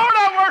 Lord,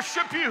 I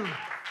worship you.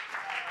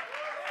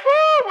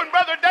 Woo, when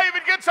Brother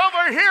David gets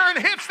over here and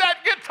hits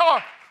that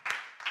guitar.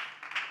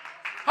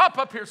 Hop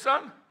up here,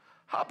 son.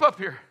 Hop up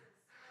here.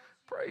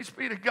 Praise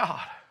be to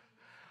God.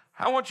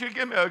 I want you to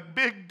give me a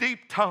big,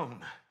 deep tone.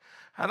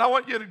 And I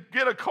want you to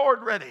get a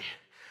chord ready.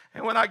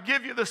 And when I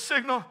give you the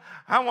signal,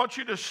 I want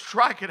you to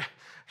strike it.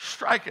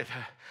 Strike it.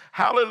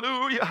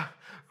 Hallelujah.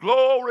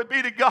 Glory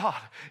be to God.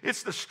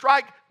 It's the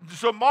strike.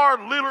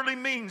 Zamar literally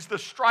means the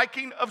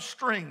striking of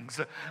strings.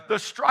 The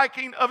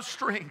striking of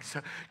strings.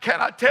 Can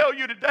I tell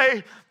you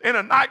today, in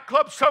a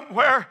nightclub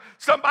somewhere,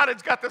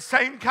 somebody's got the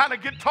same kind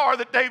of guitar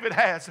that David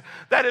has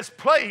that is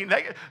playing.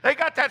 They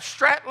got that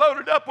Strat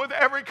loaded up with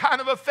every kind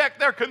of effect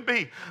there can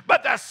be.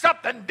 But there's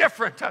something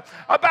different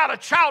about a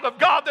child of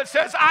God that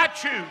says, I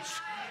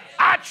choose.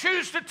 I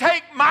choose to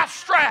take my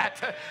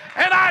Strat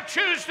and I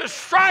choose to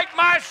strike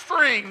my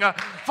string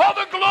for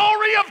the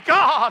glory of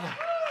God,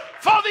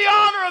 for the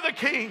honor of the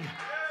King.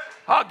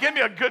 Oh, give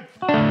me a good...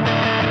 Woo.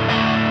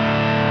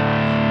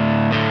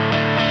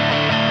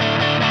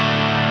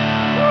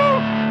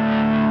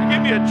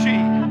 Give me a G.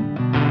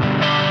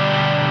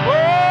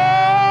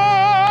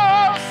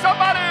 Oh,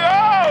 somebody,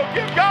 oh,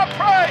 give God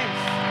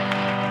praise.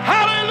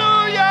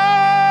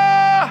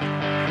 Hallelujah.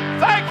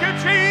 Thank you,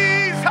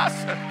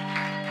 Jesus.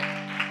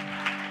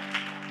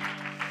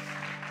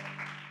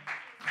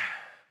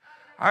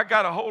 I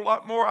got a whole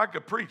lot more I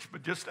could preach,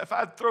 but just if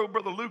I'd throw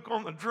Brother Luke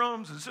on the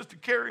drums and Sister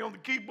Carrie on the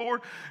keyboard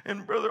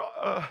and Brother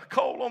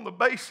Cole on the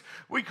bass,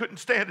 we couldn't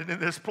stand it in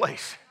this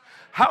place.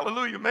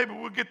 Hallelujah. Maybe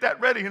we'll get that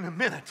ready in a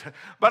minute.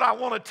 But I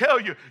want to tell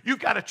you, you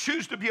got to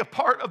choose to be a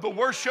part of the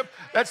worship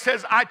that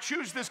says, I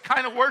choose this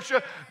kind of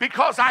worship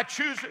because I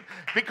choose it,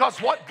 because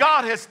what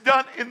God has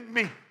done in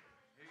me.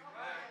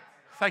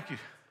 Thank you.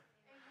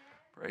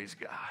 Praise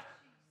God.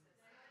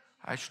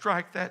 I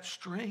strike that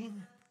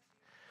string.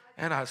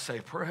 And I say,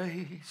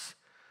 praise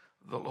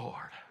the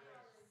Lord.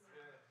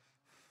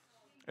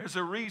 There's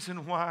a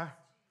reason why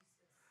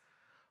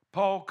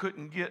Paul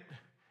couldn't get,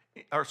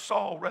 or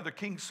Saul, rather,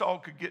 King Saul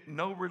could get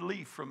no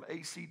relief from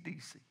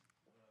AC/DC.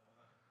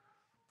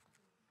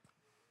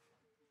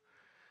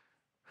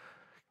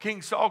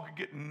 King Saul could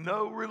get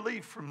no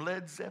relief from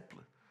Led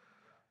Zeppelin.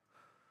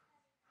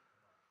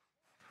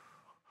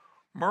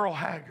 Merle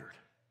Haggard.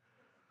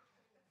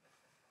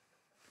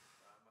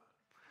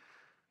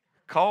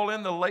 Call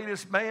in the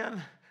latest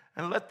band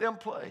and let them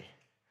play.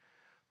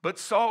 But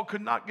Saul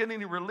could not get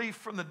any relief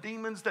from the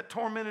demons that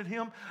tormented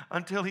him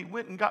until he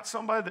went and got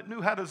somebody that knew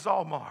how to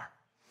Zalmar.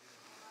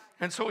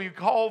 And so he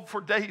called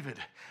for David,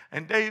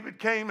 and David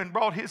came and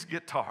brought his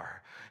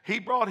guitar. He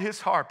brought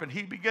his harp, and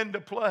he began to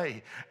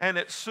play, and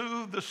it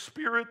soothed the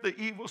spirit, the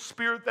evil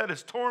spirit that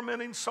is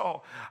tormenting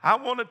Saul. I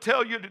want to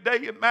tell you today,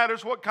 it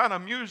matters what kind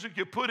of music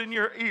you put in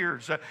your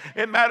ears.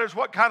 It matters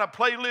what kind of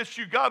playlist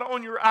you got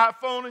on your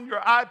iPhone and your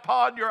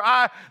iPod, your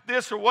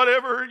this or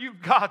whatever you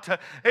got.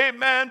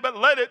 Amen. But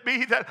let it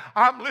be that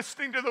I'm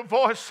listening to the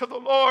voice of the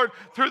Lord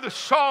through the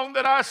song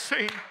that I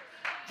sing,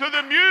 through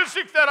the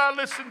music that I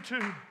listen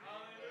to.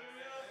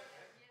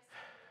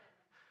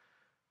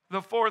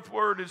 The fourth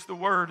word is the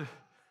word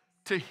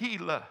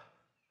Tehillah.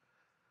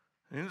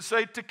 It didn't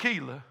say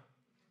tequila. It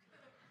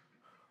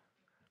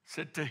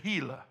said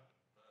Tehillah.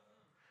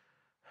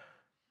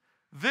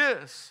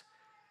 This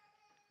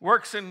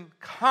works in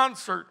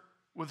concert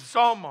with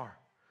Zalmar.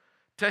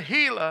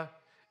 Tehillah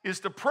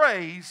is to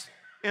praise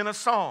in a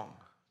song.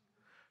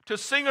 To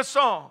sing a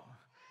song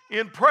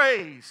in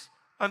praise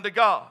unto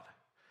God.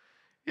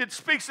 It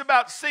speaks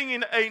about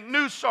singing a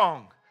new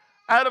song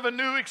out of a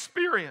new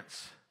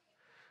experience.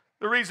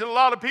 The reason a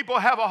lot of people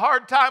have a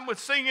hard time with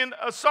singing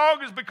a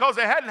song is because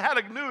they hadn't had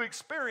a new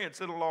experience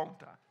in a long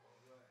time.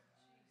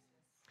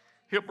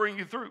 He'll bring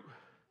you through.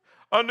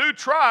 A new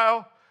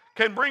trial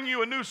can bring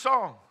you a new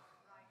song.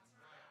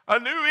 A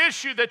new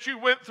issue that you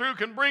went through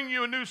can bring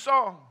you a new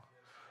song.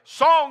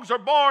 Songs are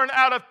born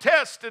out of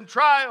tests and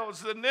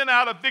trials and then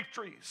out of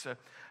victories.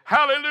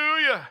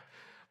 Hallelujah.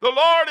 The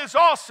Lord is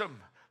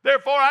awesome.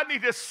 Therefore, I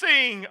need to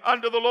sing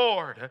unto the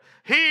Lord.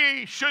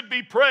 He should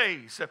be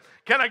praised.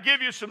 Can I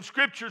give you some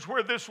scriptures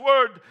where this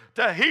word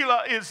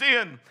Tehillah is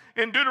in?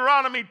 In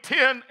Deuteronomy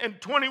 10 and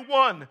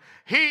 21,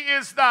 He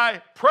is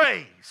thy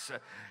praise.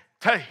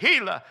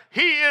 Tehillah,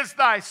 He is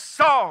thy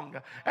song,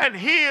 and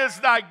He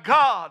is thy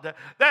God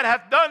that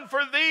hath done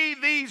for thee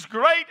these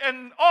great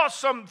and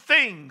awesome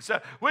things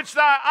which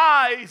thy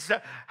eyes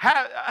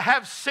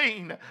have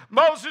seen.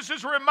 Moses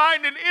is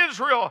reminding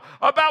Israel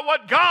about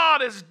what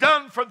God has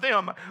done for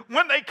them.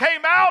 When they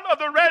came out of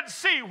the Red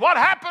Sea, what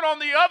happened on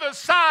the other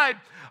side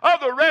of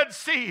the Red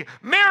Sea?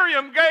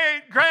 Miriam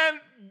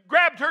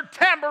grabbed her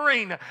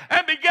tambourine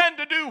and began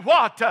to do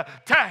what?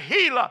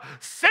 Tehillah.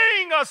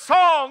 Sing a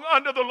song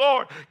unto the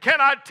Lord. Can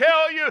I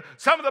tell you,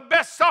 some of the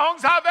best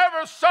songs I've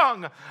ever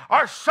sung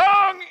are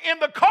sung in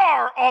the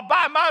car all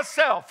by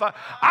myself.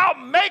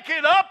 I'll make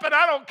it up, and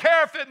I don't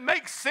care if it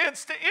makes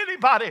sense to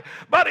anybody,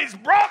 but He's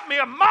brought me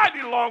a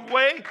mighty long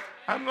way.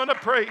 I'm going to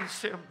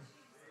praise Him.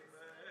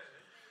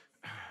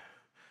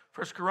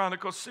 1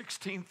 Chronicles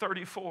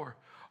 16:34.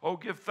 Oh,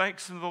 give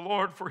thanks unto the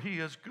Lord, for He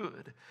is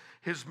good.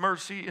 His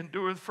mercy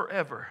endureth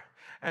forever.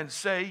 And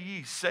say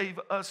ye, save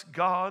us,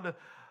 God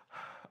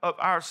of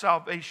our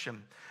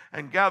salvation,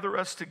 and gather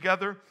us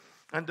together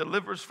and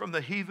deliver us from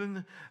the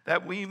heathen,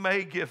 that we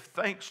may give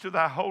thanks to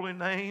thy holy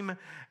name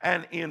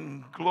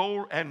and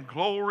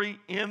glory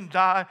in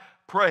thy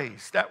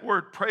praise. That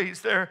word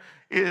praise there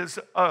is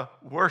a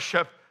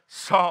worship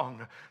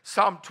song.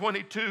 Psalm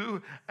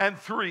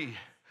 22:3.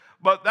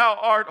 But thou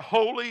art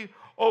holy,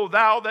 O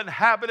thou that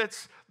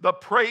inhabitest the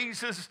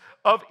praises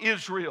of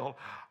Israel.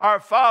 Our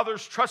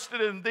fathers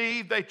trusted in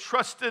thee. They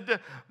trusted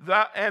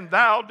that, and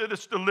thou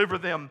didst deliver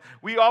them.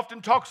 We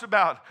often talk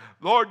about,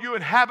 Lord, you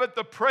inhabit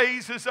the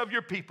praises of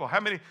your people. How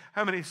many?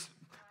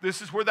 This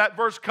is where that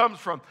verse comes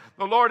from.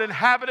 The Lord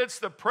inhabits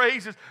the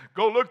praises.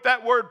 Go look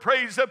that word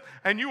praise up,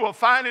 and you will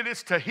find it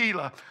is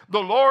Tehillah.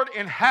 The Lord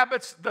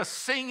inhabits the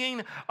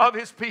singing of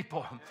His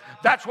people.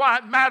 That's why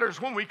it matters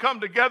when we come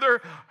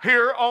together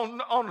here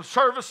on a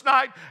service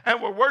night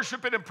and we're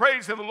worshiping and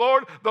praising the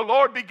Lord. The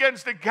Lord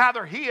begins to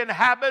gather. He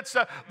inhabits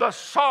the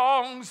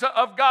songs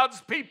of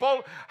God's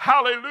people.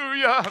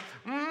 Hallelujah.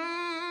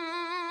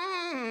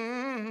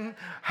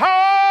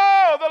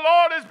 Oh, the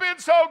Lord has been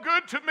so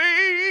good to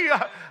me.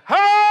 Oh,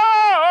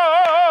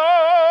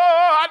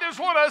 I just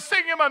want to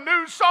sing Him a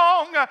new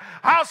song.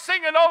 I'll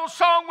sing an old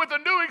song with a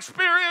new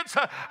experience.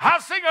 I'll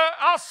sing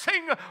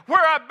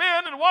where I've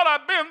been and what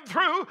I've been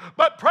through.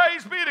 But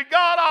praise be to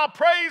God, I'll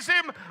praise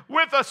Him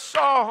with a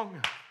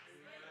song.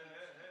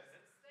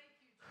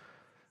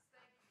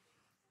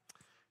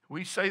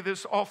 We say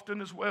this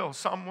often as well.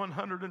 Psalm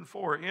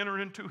 104, enter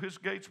into His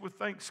gates with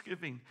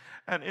thanksgiving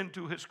and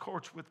into His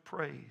courts with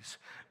praise.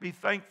 Be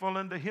thankful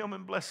unto Him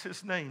and bless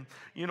His name.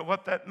 You know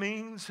what that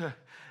means?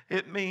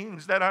 It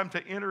means that I'm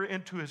to enter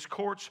into His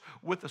courts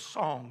with a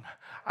song.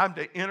 I'm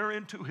to enter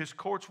into His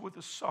courts with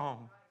a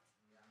song.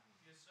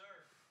 Yes,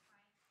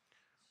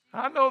 sir.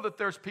 I know that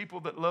there's people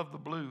that love the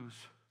blues.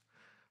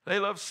 They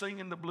love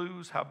singing the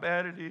blues, how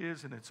bad it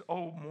is, and it's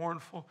old,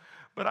 mournful.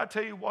 But I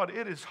tell you what,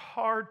 it is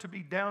hard to be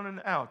down and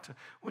out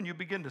when you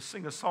begin to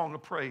sing a song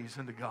of praise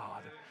unto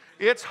God.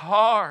 It's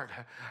hard.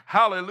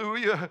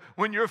 Hallelujah.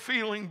 When you're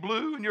feeling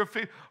blue and you're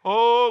feeling,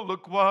 oh,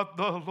 look what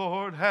the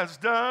Lord has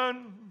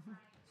done.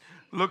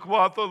 Look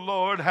what the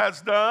Lord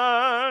has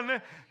done.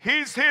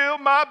 He's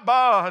healed my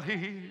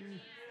body.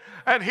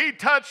 And He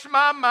touched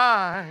my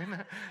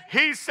mind.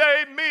 He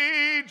saved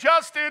me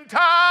just in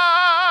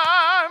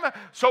time.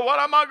 So what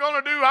am I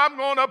going to do? I'm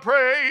going to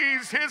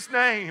praise His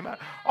name.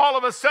 All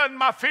of a sudden,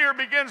 my fear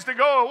begins to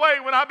go away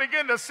when I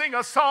begin to sing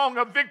a song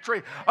of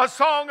victory, a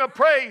song of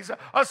praise,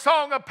 a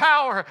song of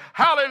power.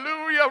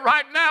 Hallelujah.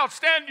 Right now,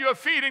 stand to your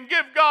feet and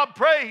give God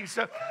praise.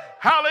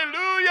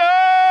 Hallelujah.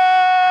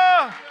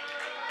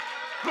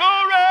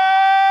 Glory.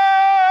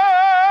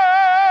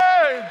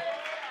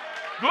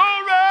 Glory.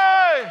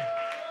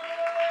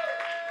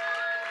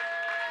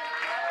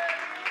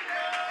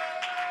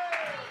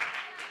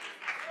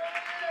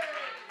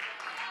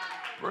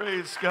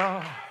 Praise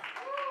God.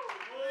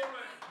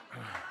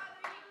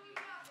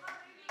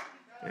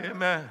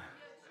 Amen.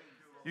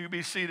 You can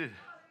be seated.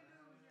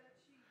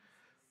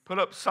 Put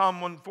up Psalm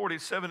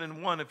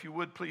 147:1 if you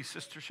would, please,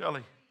 Sister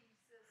Shelley.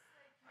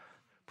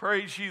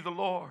 Praise ye the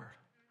Lord,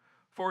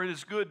 for it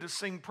is good to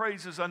sing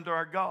praises unto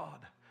our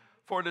God,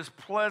 for it is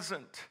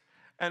pleasant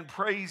and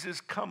praise is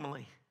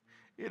comely.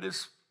 It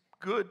is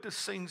good to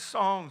sing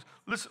songs.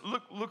 Listen,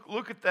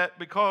 look at that,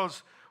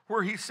 because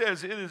where he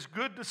says it is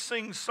good to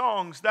sing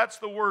songs, that's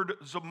the word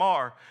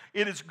zamar.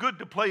 It is good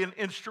to play an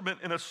instrument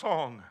in a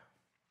song.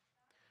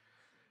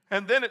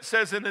 And then it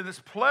says, and it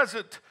is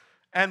pleasant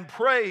and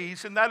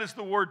praise, and that is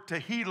the word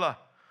tehillah.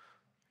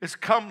 It's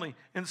comely.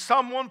 In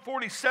Psalm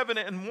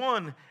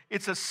 147:1,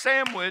 it's a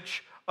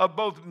sandwich of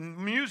both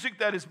music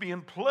that is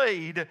being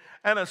played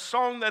and a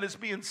song that is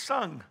being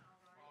sung.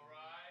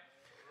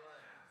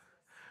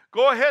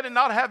 Go ahead and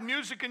not have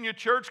music in your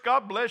church.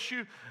 God bless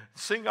you.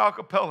 Sing a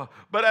cappella.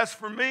 But as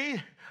for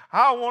me,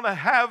 I want to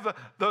have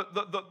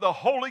the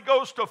Holy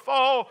Ghost to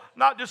fall,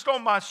 not just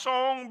on my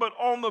song, but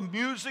on the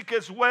music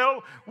as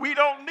well. We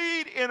don't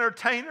need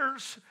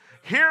entertainers.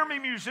 Hear me,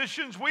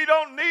 musicians. We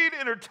don't need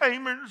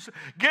entertainers.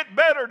 Get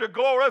better to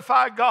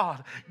glorify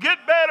God.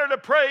 Get better to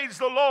praise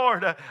the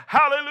Lord.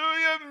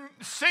 Hallelujah.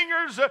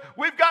 Singers,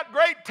 we've got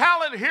great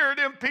talent here at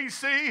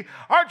MPC.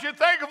 Aren't you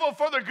thankful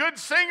for the good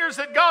singers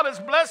that God has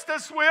blessed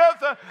us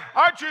with?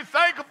 Aren't you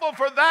thankful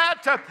for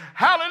that?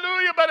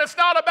 Hallelujah. But it's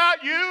not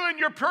about you and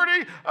your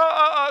pretty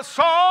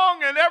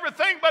song and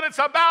everything, but it's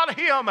about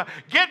Him.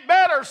 Get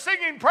better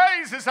singing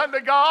praises unto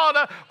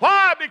God.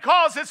 Why?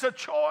 Because it's a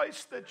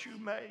choice that you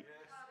make.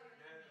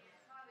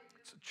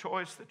 It's a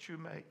choice that you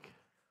make.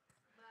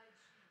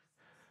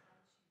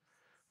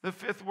 The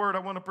fifth word I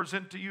want to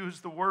present to you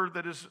is the word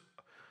that is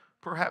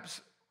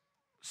perhaps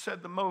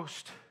said the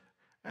most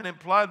and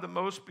implied the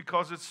most,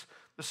 because it's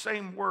the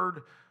same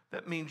word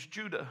that means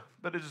Judah,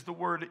 but it is the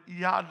word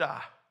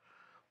yada,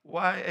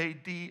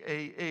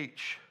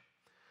 Y-A-D-A-H.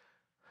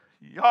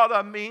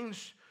 Yada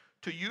means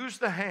to use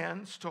the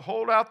hands, to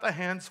hold out the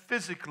hands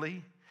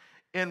physically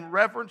in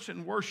reverence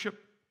and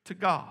worship to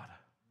God.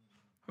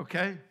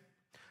 Okay?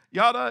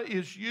 Yada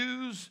is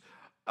used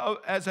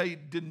as a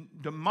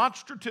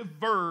demonstrative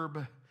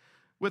verb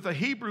with a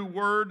Hebrew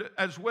word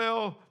as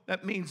well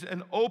that means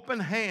an open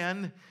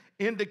hand,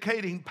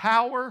 indicating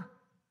power,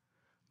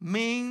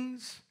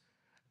 means,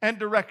 and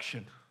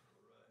direction.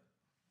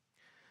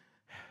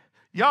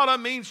 Yada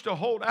means to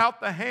hold out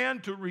the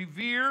hand, to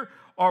revere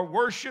or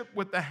worship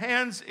with the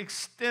hands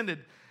extended.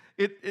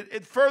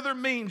 It further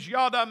means,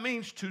 yada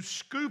means to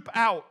scoop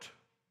out,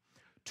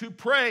 to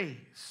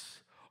praise,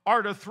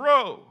 or to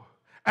throw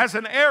as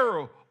an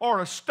arrow or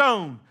a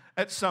stone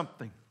at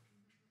something.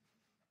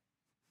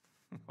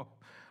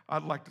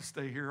 I'd like to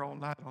stay here all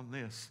night on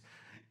this.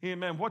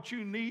 Amen. What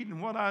you need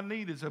and what I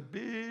need is a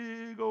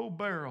big old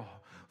barrel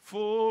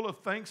full of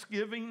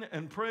thanksgiving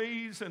and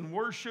praise and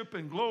worship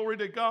and glory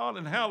to God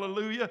and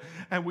hallelujah.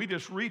 And we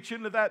just reach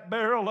into that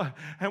barrel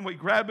and we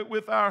grab it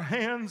with our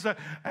hands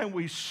and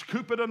we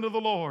scoop it unto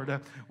the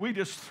Lord. We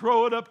just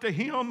throw it up to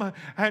Him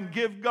and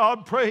give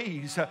God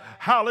praise.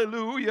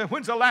 Hallelujah.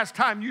 When's the last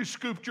time you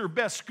scooped your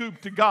best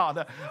scoop to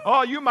God?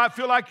 Oh, you might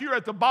feel like you're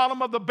at the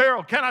bottom of the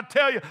barrel. Can I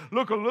tell you,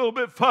 look a little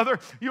bit further,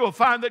 you will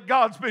find that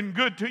God's been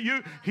good to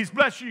you. He's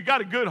blessed you. You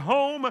got a good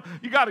home.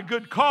 You got a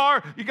good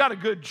car. You got a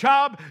good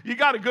job. You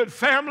got a good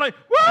family.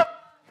 Whoop!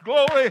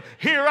 Glory,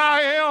 here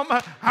I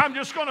am. I'm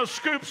just going to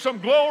scoop some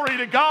glory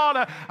to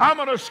God. I'm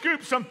going to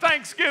scoop some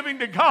thanksgiving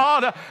to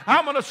God.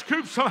 I'm going to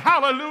scoop some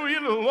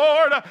hallelujah to the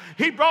Lord.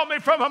 He brought me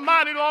from a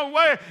mighty long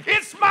way.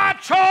 It's my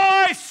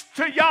choice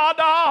to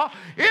yada.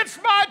 It's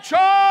my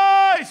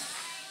choice.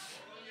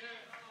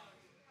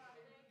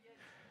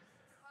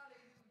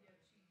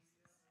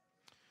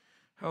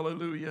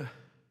 Hallelujah.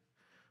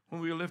 When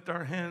we lift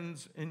our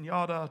hands in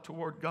yada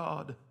toward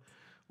God,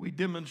 we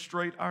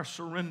demonstrate our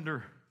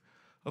surrender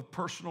of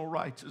personal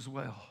rights as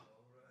well.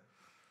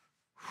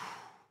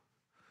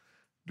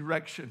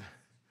 Direction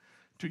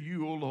to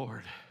you, O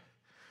Lord.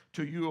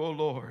 To you, O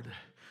Lord.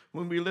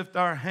 When we lift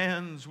our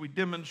hands, we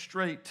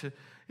demonstrate,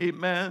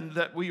 amen,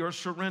 that we are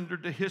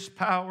surrendered to His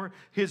power,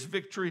 His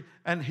victory,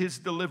 and His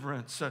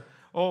deliverance.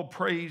 Oh,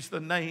 praise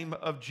the name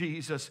of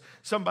Jesus.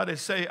 Somebody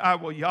say, I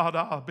will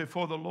yada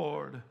before the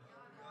Lord.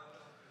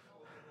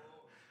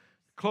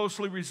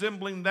 Closely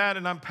resembling that,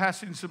 and I'm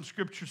passing some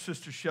scripture,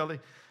 Sister Shelley.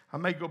 I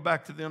may go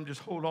back to them,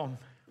 just hold on.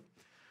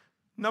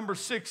 Number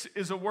 6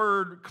 is a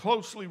word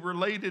closely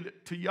related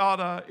to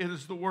yada. It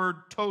is the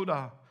word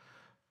toda.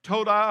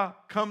 Toda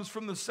comes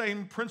from the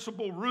same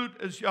principal root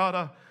as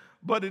yada,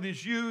 but it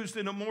is used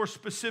in a more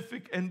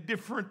specific and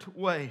different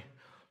way.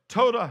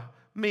 Toda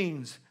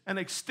means an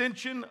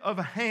extension of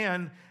a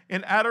hand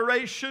in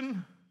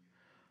adoration,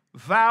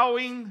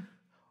 vowing,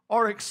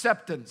 or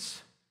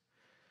acceptance.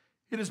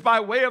 It is by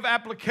way of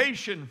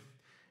application.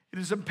 It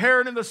is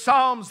apparent in the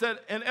Psalms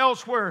that and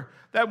elsewhere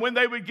that when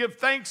they would give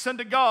thanks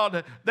unto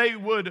God, they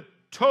would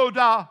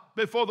toda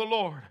before the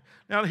Lord.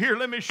 Now here,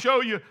 let me show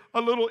you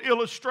a little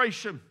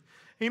illustration.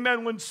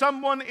 Amen. When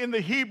someone in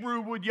the Hebrew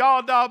would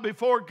yada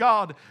before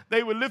God,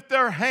 they would lift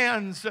their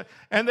hands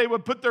and they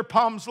would put their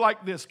palms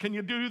like this. Can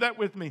you do that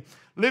with me?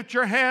 Lift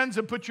your hands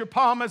and put your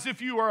palm as if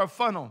you are a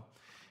funnel.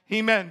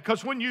 Amen.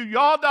 Because when you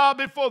yada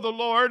before the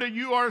Lord,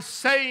 you are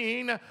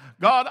saying,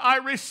 God, I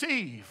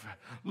receive.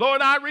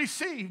 Lord, I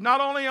receive. Not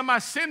only am I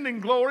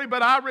sending glory,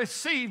 but I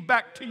receive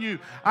back to you.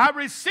 I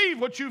receive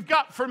what you've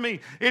got for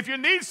me. If you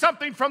need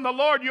something from the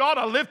Lord, you ought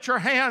to lift your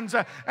hands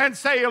and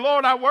say,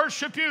 Lord, I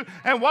worship you.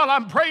 And while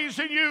I'm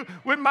praising you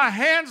with my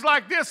hands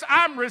like this,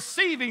 I'm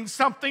receiving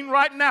something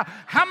right now.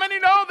 How many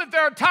know that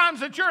there are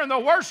times that you're in the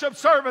worship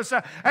service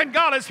and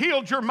God has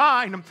healed your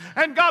mind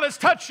and God has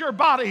touched your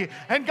body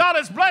and God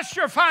has blessed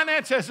your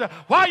finances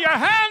while your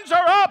hands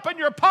are up and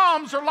your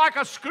palms are like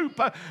a scoop?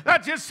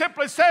 That just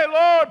simply say,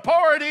 Lord,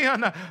 pour it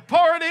in.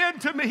 Pour it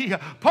into me.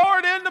 Pour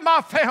it into my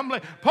family.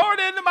 Pour it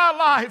into my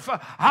life.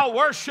 I'll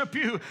worship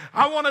you.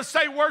 I want to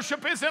say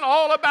worship isn't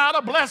all about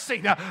a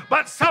blessing,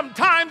 but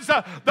sometimes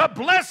the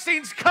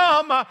blessings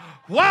come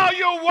while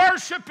you're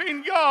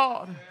worshiping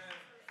God.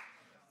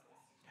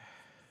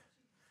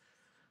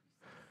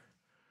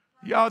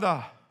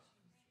 Yada.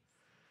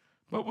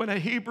 But when a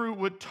Hebrew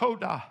would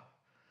toda,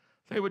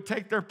 they would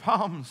take their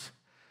palms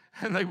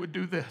and they would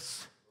do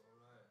this.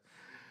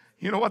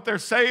 You know what they're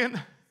saying?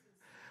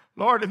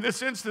 Lord, in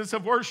this instance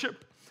of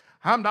worship,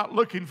 I'm not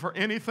looking for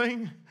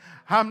anything.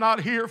 I'm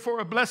not here for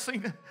a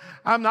blessing.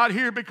 I'm not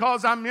here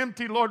because I'm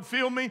empty. Lord,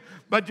 fill me.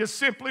 But just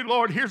simply,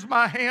 Lord, here's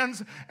my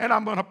hands, and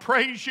I'm going to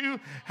praise you,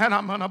 and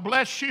I'm going to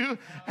bless you,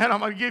 and I'm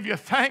going to give you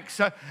thanks,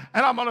 and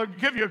I'm going to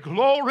give you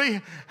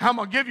glory. I'm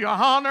going to give you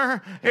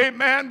honor.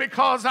 Amen.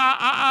 Because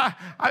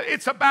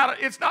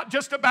it's not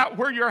just about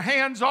where your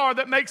hands are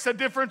that makes a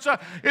difference.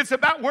 It's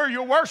about where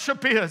your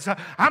worship is.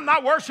 I'm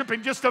not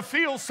worshiping just to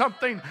feel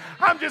something.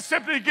 I'm just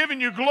simply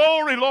giving you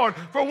glory, Lord,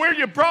 for where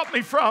you brought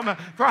me from,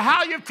 for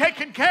how you've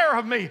taken care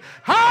of me.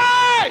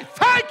 Hey,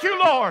 thank you,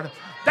 Lord.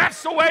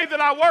 That's the way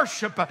that I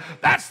worship.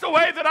 That's the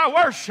way that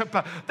I worship.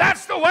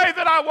 That's the way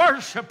that I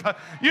worship.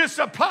 You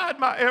supplied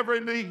my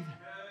every need.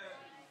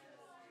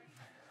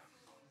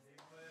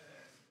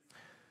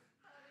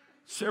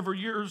 Several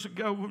years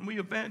ago when we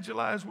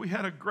evangelized, we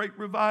had a great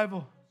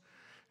revival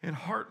in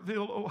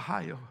Hartville,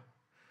 Ohio.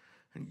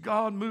 And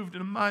God moved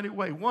in a mighty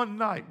way. One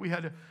night, we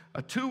had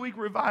a 2-week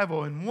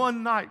revival, and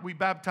one night we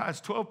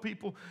baptized 12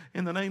 people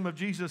in the name of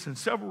Jesus, and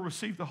several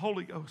received the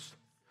Holy Ghost.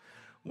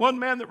 One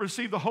man that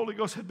received the Holy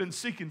Ghost had been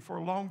seeking for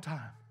a long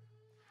time.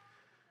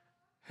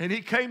 And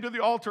he came to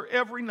the altar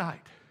every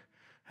night.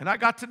 And I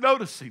got to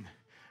notice him.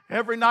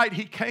 Every night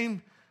he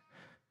came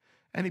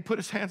and he put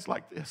his hands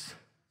like this.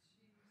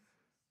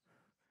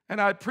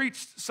 And I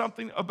preached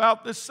something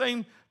about this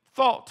same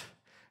thought.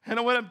 And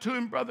I went up to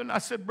him, brother, and I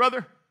said,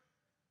 brother,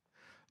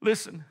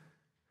 listen,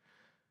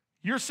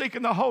 you're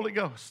seeking the Holy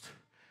Ghost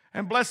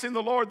and blessing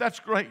the Lord. That's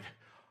great.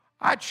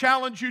 I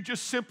challenge you,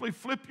 just simply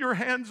flip your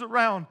hands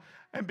around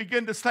and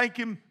begin to thank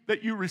him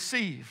that you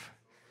receive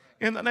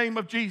in the name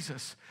of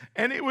Jesus.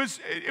 And it was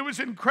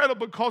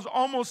incredible because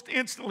almost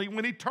instantly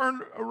when he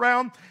turned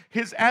around,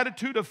 his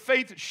attitude of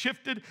faith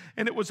shifted,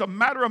 and it was a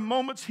matter of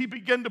moments. He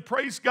began to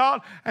praise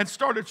God and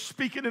started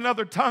speaking in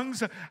other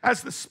tongues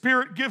as the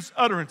Spirit gives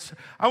utterance.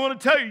 I want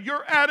to tell you,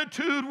 your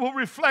attitude will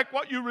reflect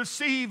what you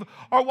receive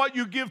or what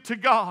you give to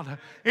God.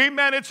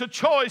 Amen. It's a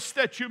choice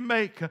that you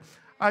make.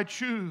 I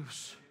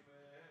choose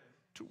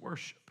to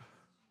worship.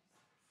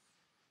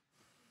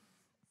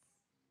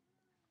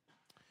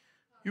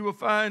 You will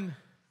find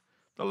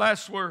the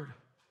last word.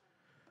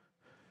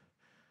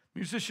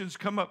 Musicians,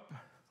 come up.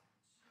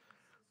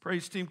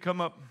 Praise team, come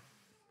up.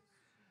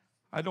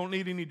 I don't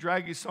need any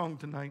draggy song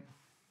tonight.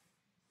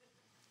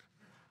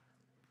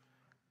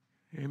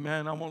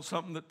 Amen. I want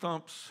something that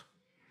thumps,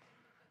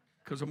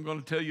 because I'm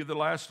going to tell you the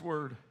last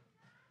word.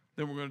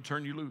 Then we're going to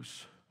turn you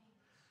loose.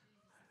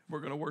 We're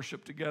going to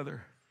worship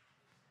together.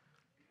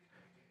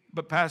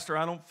 But Pastor,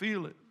 I don't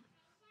feel it.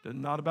 It's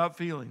not about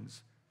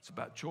feelings. It's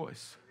about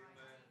choice.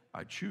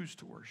 I choose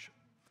to worship.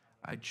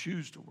 I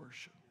choose to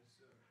worship.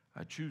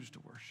 I choose to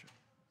worship.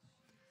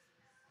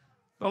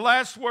 The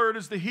last word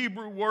is the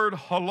Hebrew word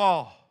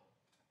halal.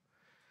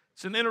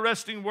 It's an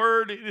interesting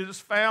word. It is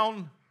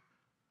found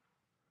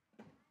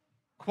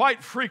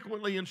quite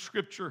frequently in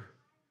Scripture.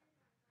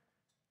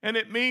 And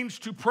it means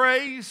to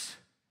praise,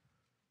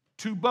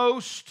 to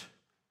boast,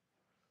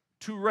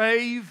 to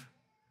rave.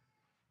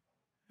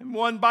 And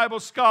one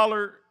Bible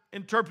scholar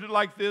interpreted it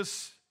like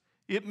this: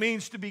 it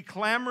means to be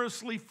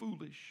clamorously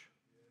foolish.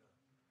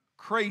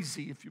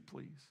 Crazy, if you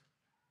please.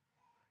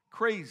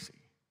 Crazy.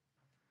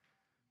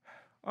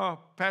 Oh,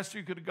 Pastor,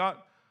 you could have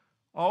got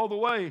all the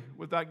way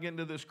without getting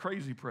to this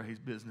crazy praise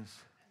business.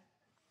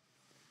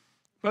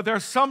 But there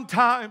are some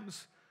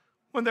times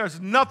when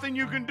there's nothing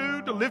you can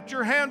do to lift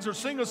your hands or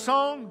sing a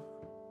song.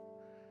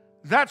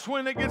 That's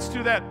when it gets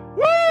to that,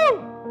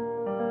 woo!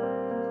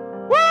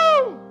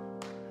 Woo!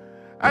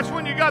 That's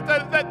when you got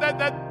that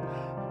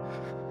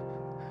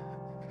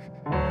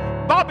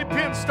bobby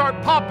pins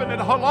start popping at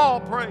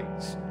halal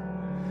praise.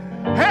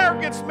 Hair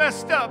gets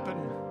messed up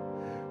and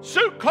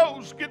suit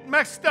clothes get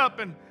messed up,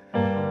 and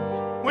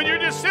when you're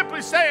just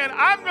simply saying,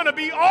 I'm going to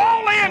be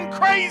all in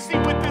crazy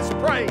with this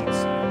praise,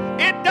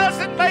 it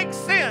doesn't make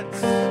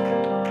sense.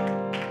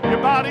 Your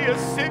body is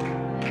sick.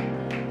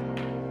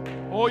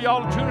 Oh,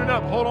 y'all are tuning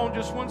up. Hold on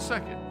just 1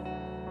 second.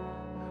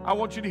 I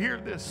want you to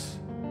hear this.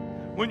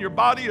 When your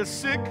body is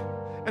sick,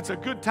 it's a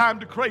good time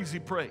to crazy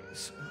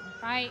praise.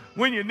 Right.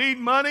 When you need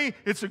money,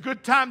 it's a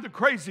good time to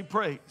crazy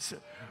praise.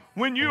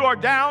 When you are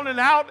down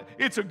and out,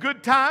 it's a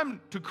good time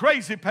to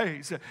crazy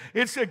praise.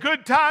 It's a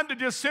good time to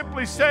just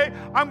simply say,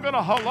 I'm going to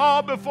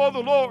halal before the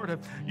Lord.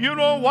 You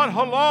know what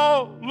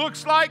halal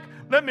looks like?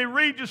 Let me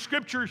read the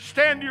scripture.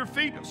 Stand to your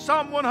feet.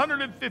 Psalm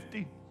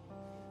 150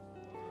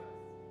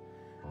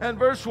 and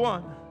verse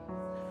 1.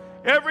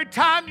 Every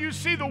time you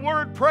see the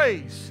word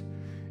praise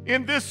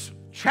in this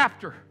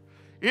chapter,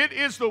 it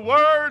is the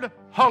word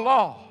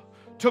halal,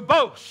 to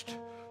boast,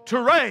 to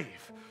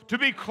rave, to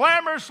be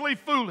clamorously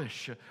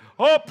foolish.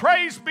 Oh,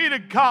 praise be to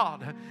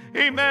God.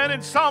 Amen.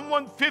 In Psalm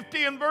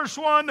 150 and verse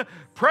 1,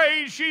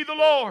 praise ye the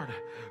Lord.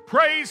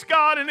 Praise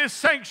God in His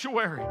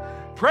sanctuary.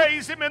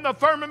 Praise Him in the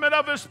firmament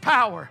of His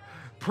power.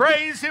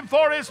 Praise Him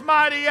for His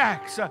mighty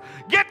acts.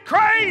 Get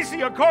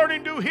crazy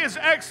according to His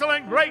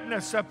excellent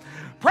greatness.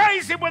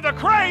 Praise Him with a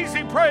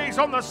crazy praise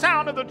on the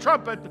sound of the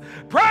trumpet.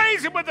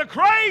 Praise Him with a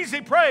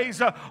crazy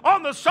praise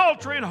on the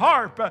psaltery and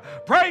harp.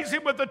 Praise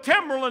Him with the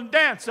timbrel and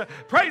dance.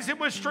 Praise Him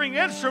with string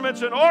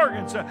instruments and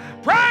organs.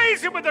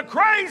 Praise Him with a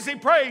crazy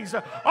praise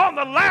on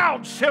the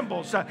loud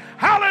cymbals.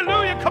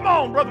 Hallelujah. Come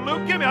on, Brother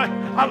Luke, give me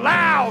a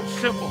loud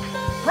cymbal.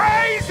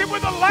 Praise Him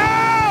with a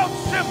loud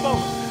cymbal.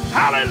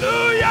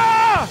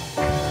 Hallelujah.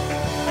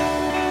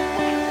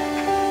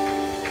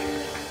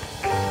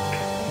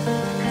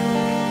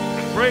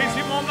 Praise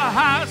Him on the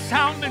high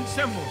sounding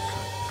cymbals.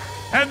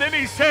 And then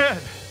he said,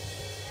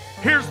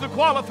 here's the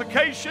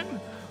qualification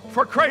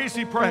for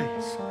crazy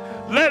praise.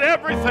 Let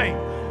everything,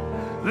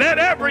 let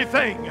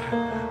everything,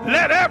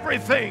 let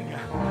everything,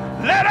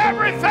 let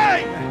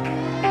everything,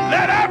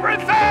 let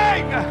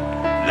everything,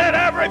 let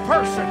every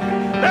person,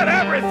 let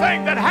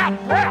everything that hath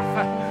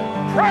breath,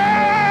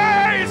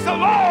 praise the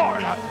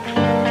Lord.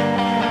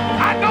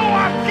 I know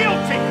I'm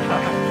guilty,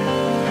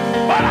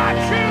 but I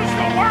choose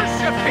to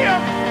worship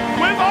Him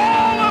with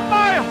all of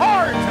my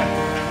heart.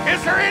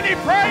 Is there any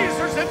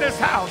praisers in this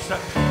house?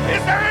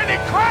 Is there any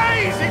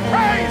crazy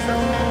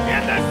praisers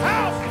in this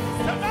house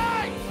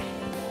tonight?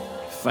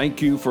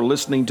 Thank you for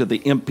listening to the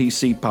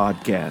MPC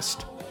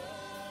podcast.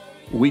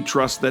 We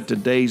trust that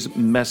today's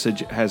message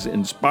has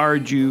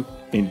inspired you,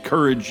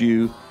 encouraged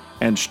you,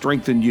 and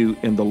strengthened you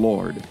in the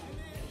Lord.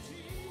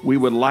 We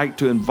would like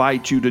to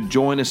invite you to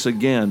join us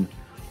again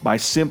by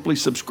simply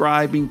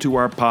subscribing to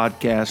our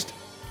podcast,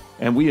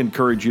 and we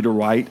encourage you to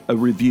write a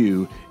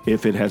review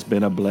if it has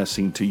been a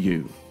blessing to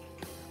you.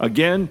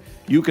 Again,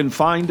 you can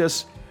find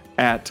us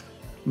at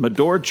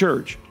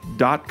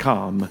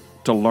medorachurch.com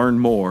to learn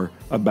more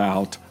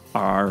about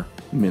our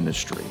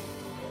ministry.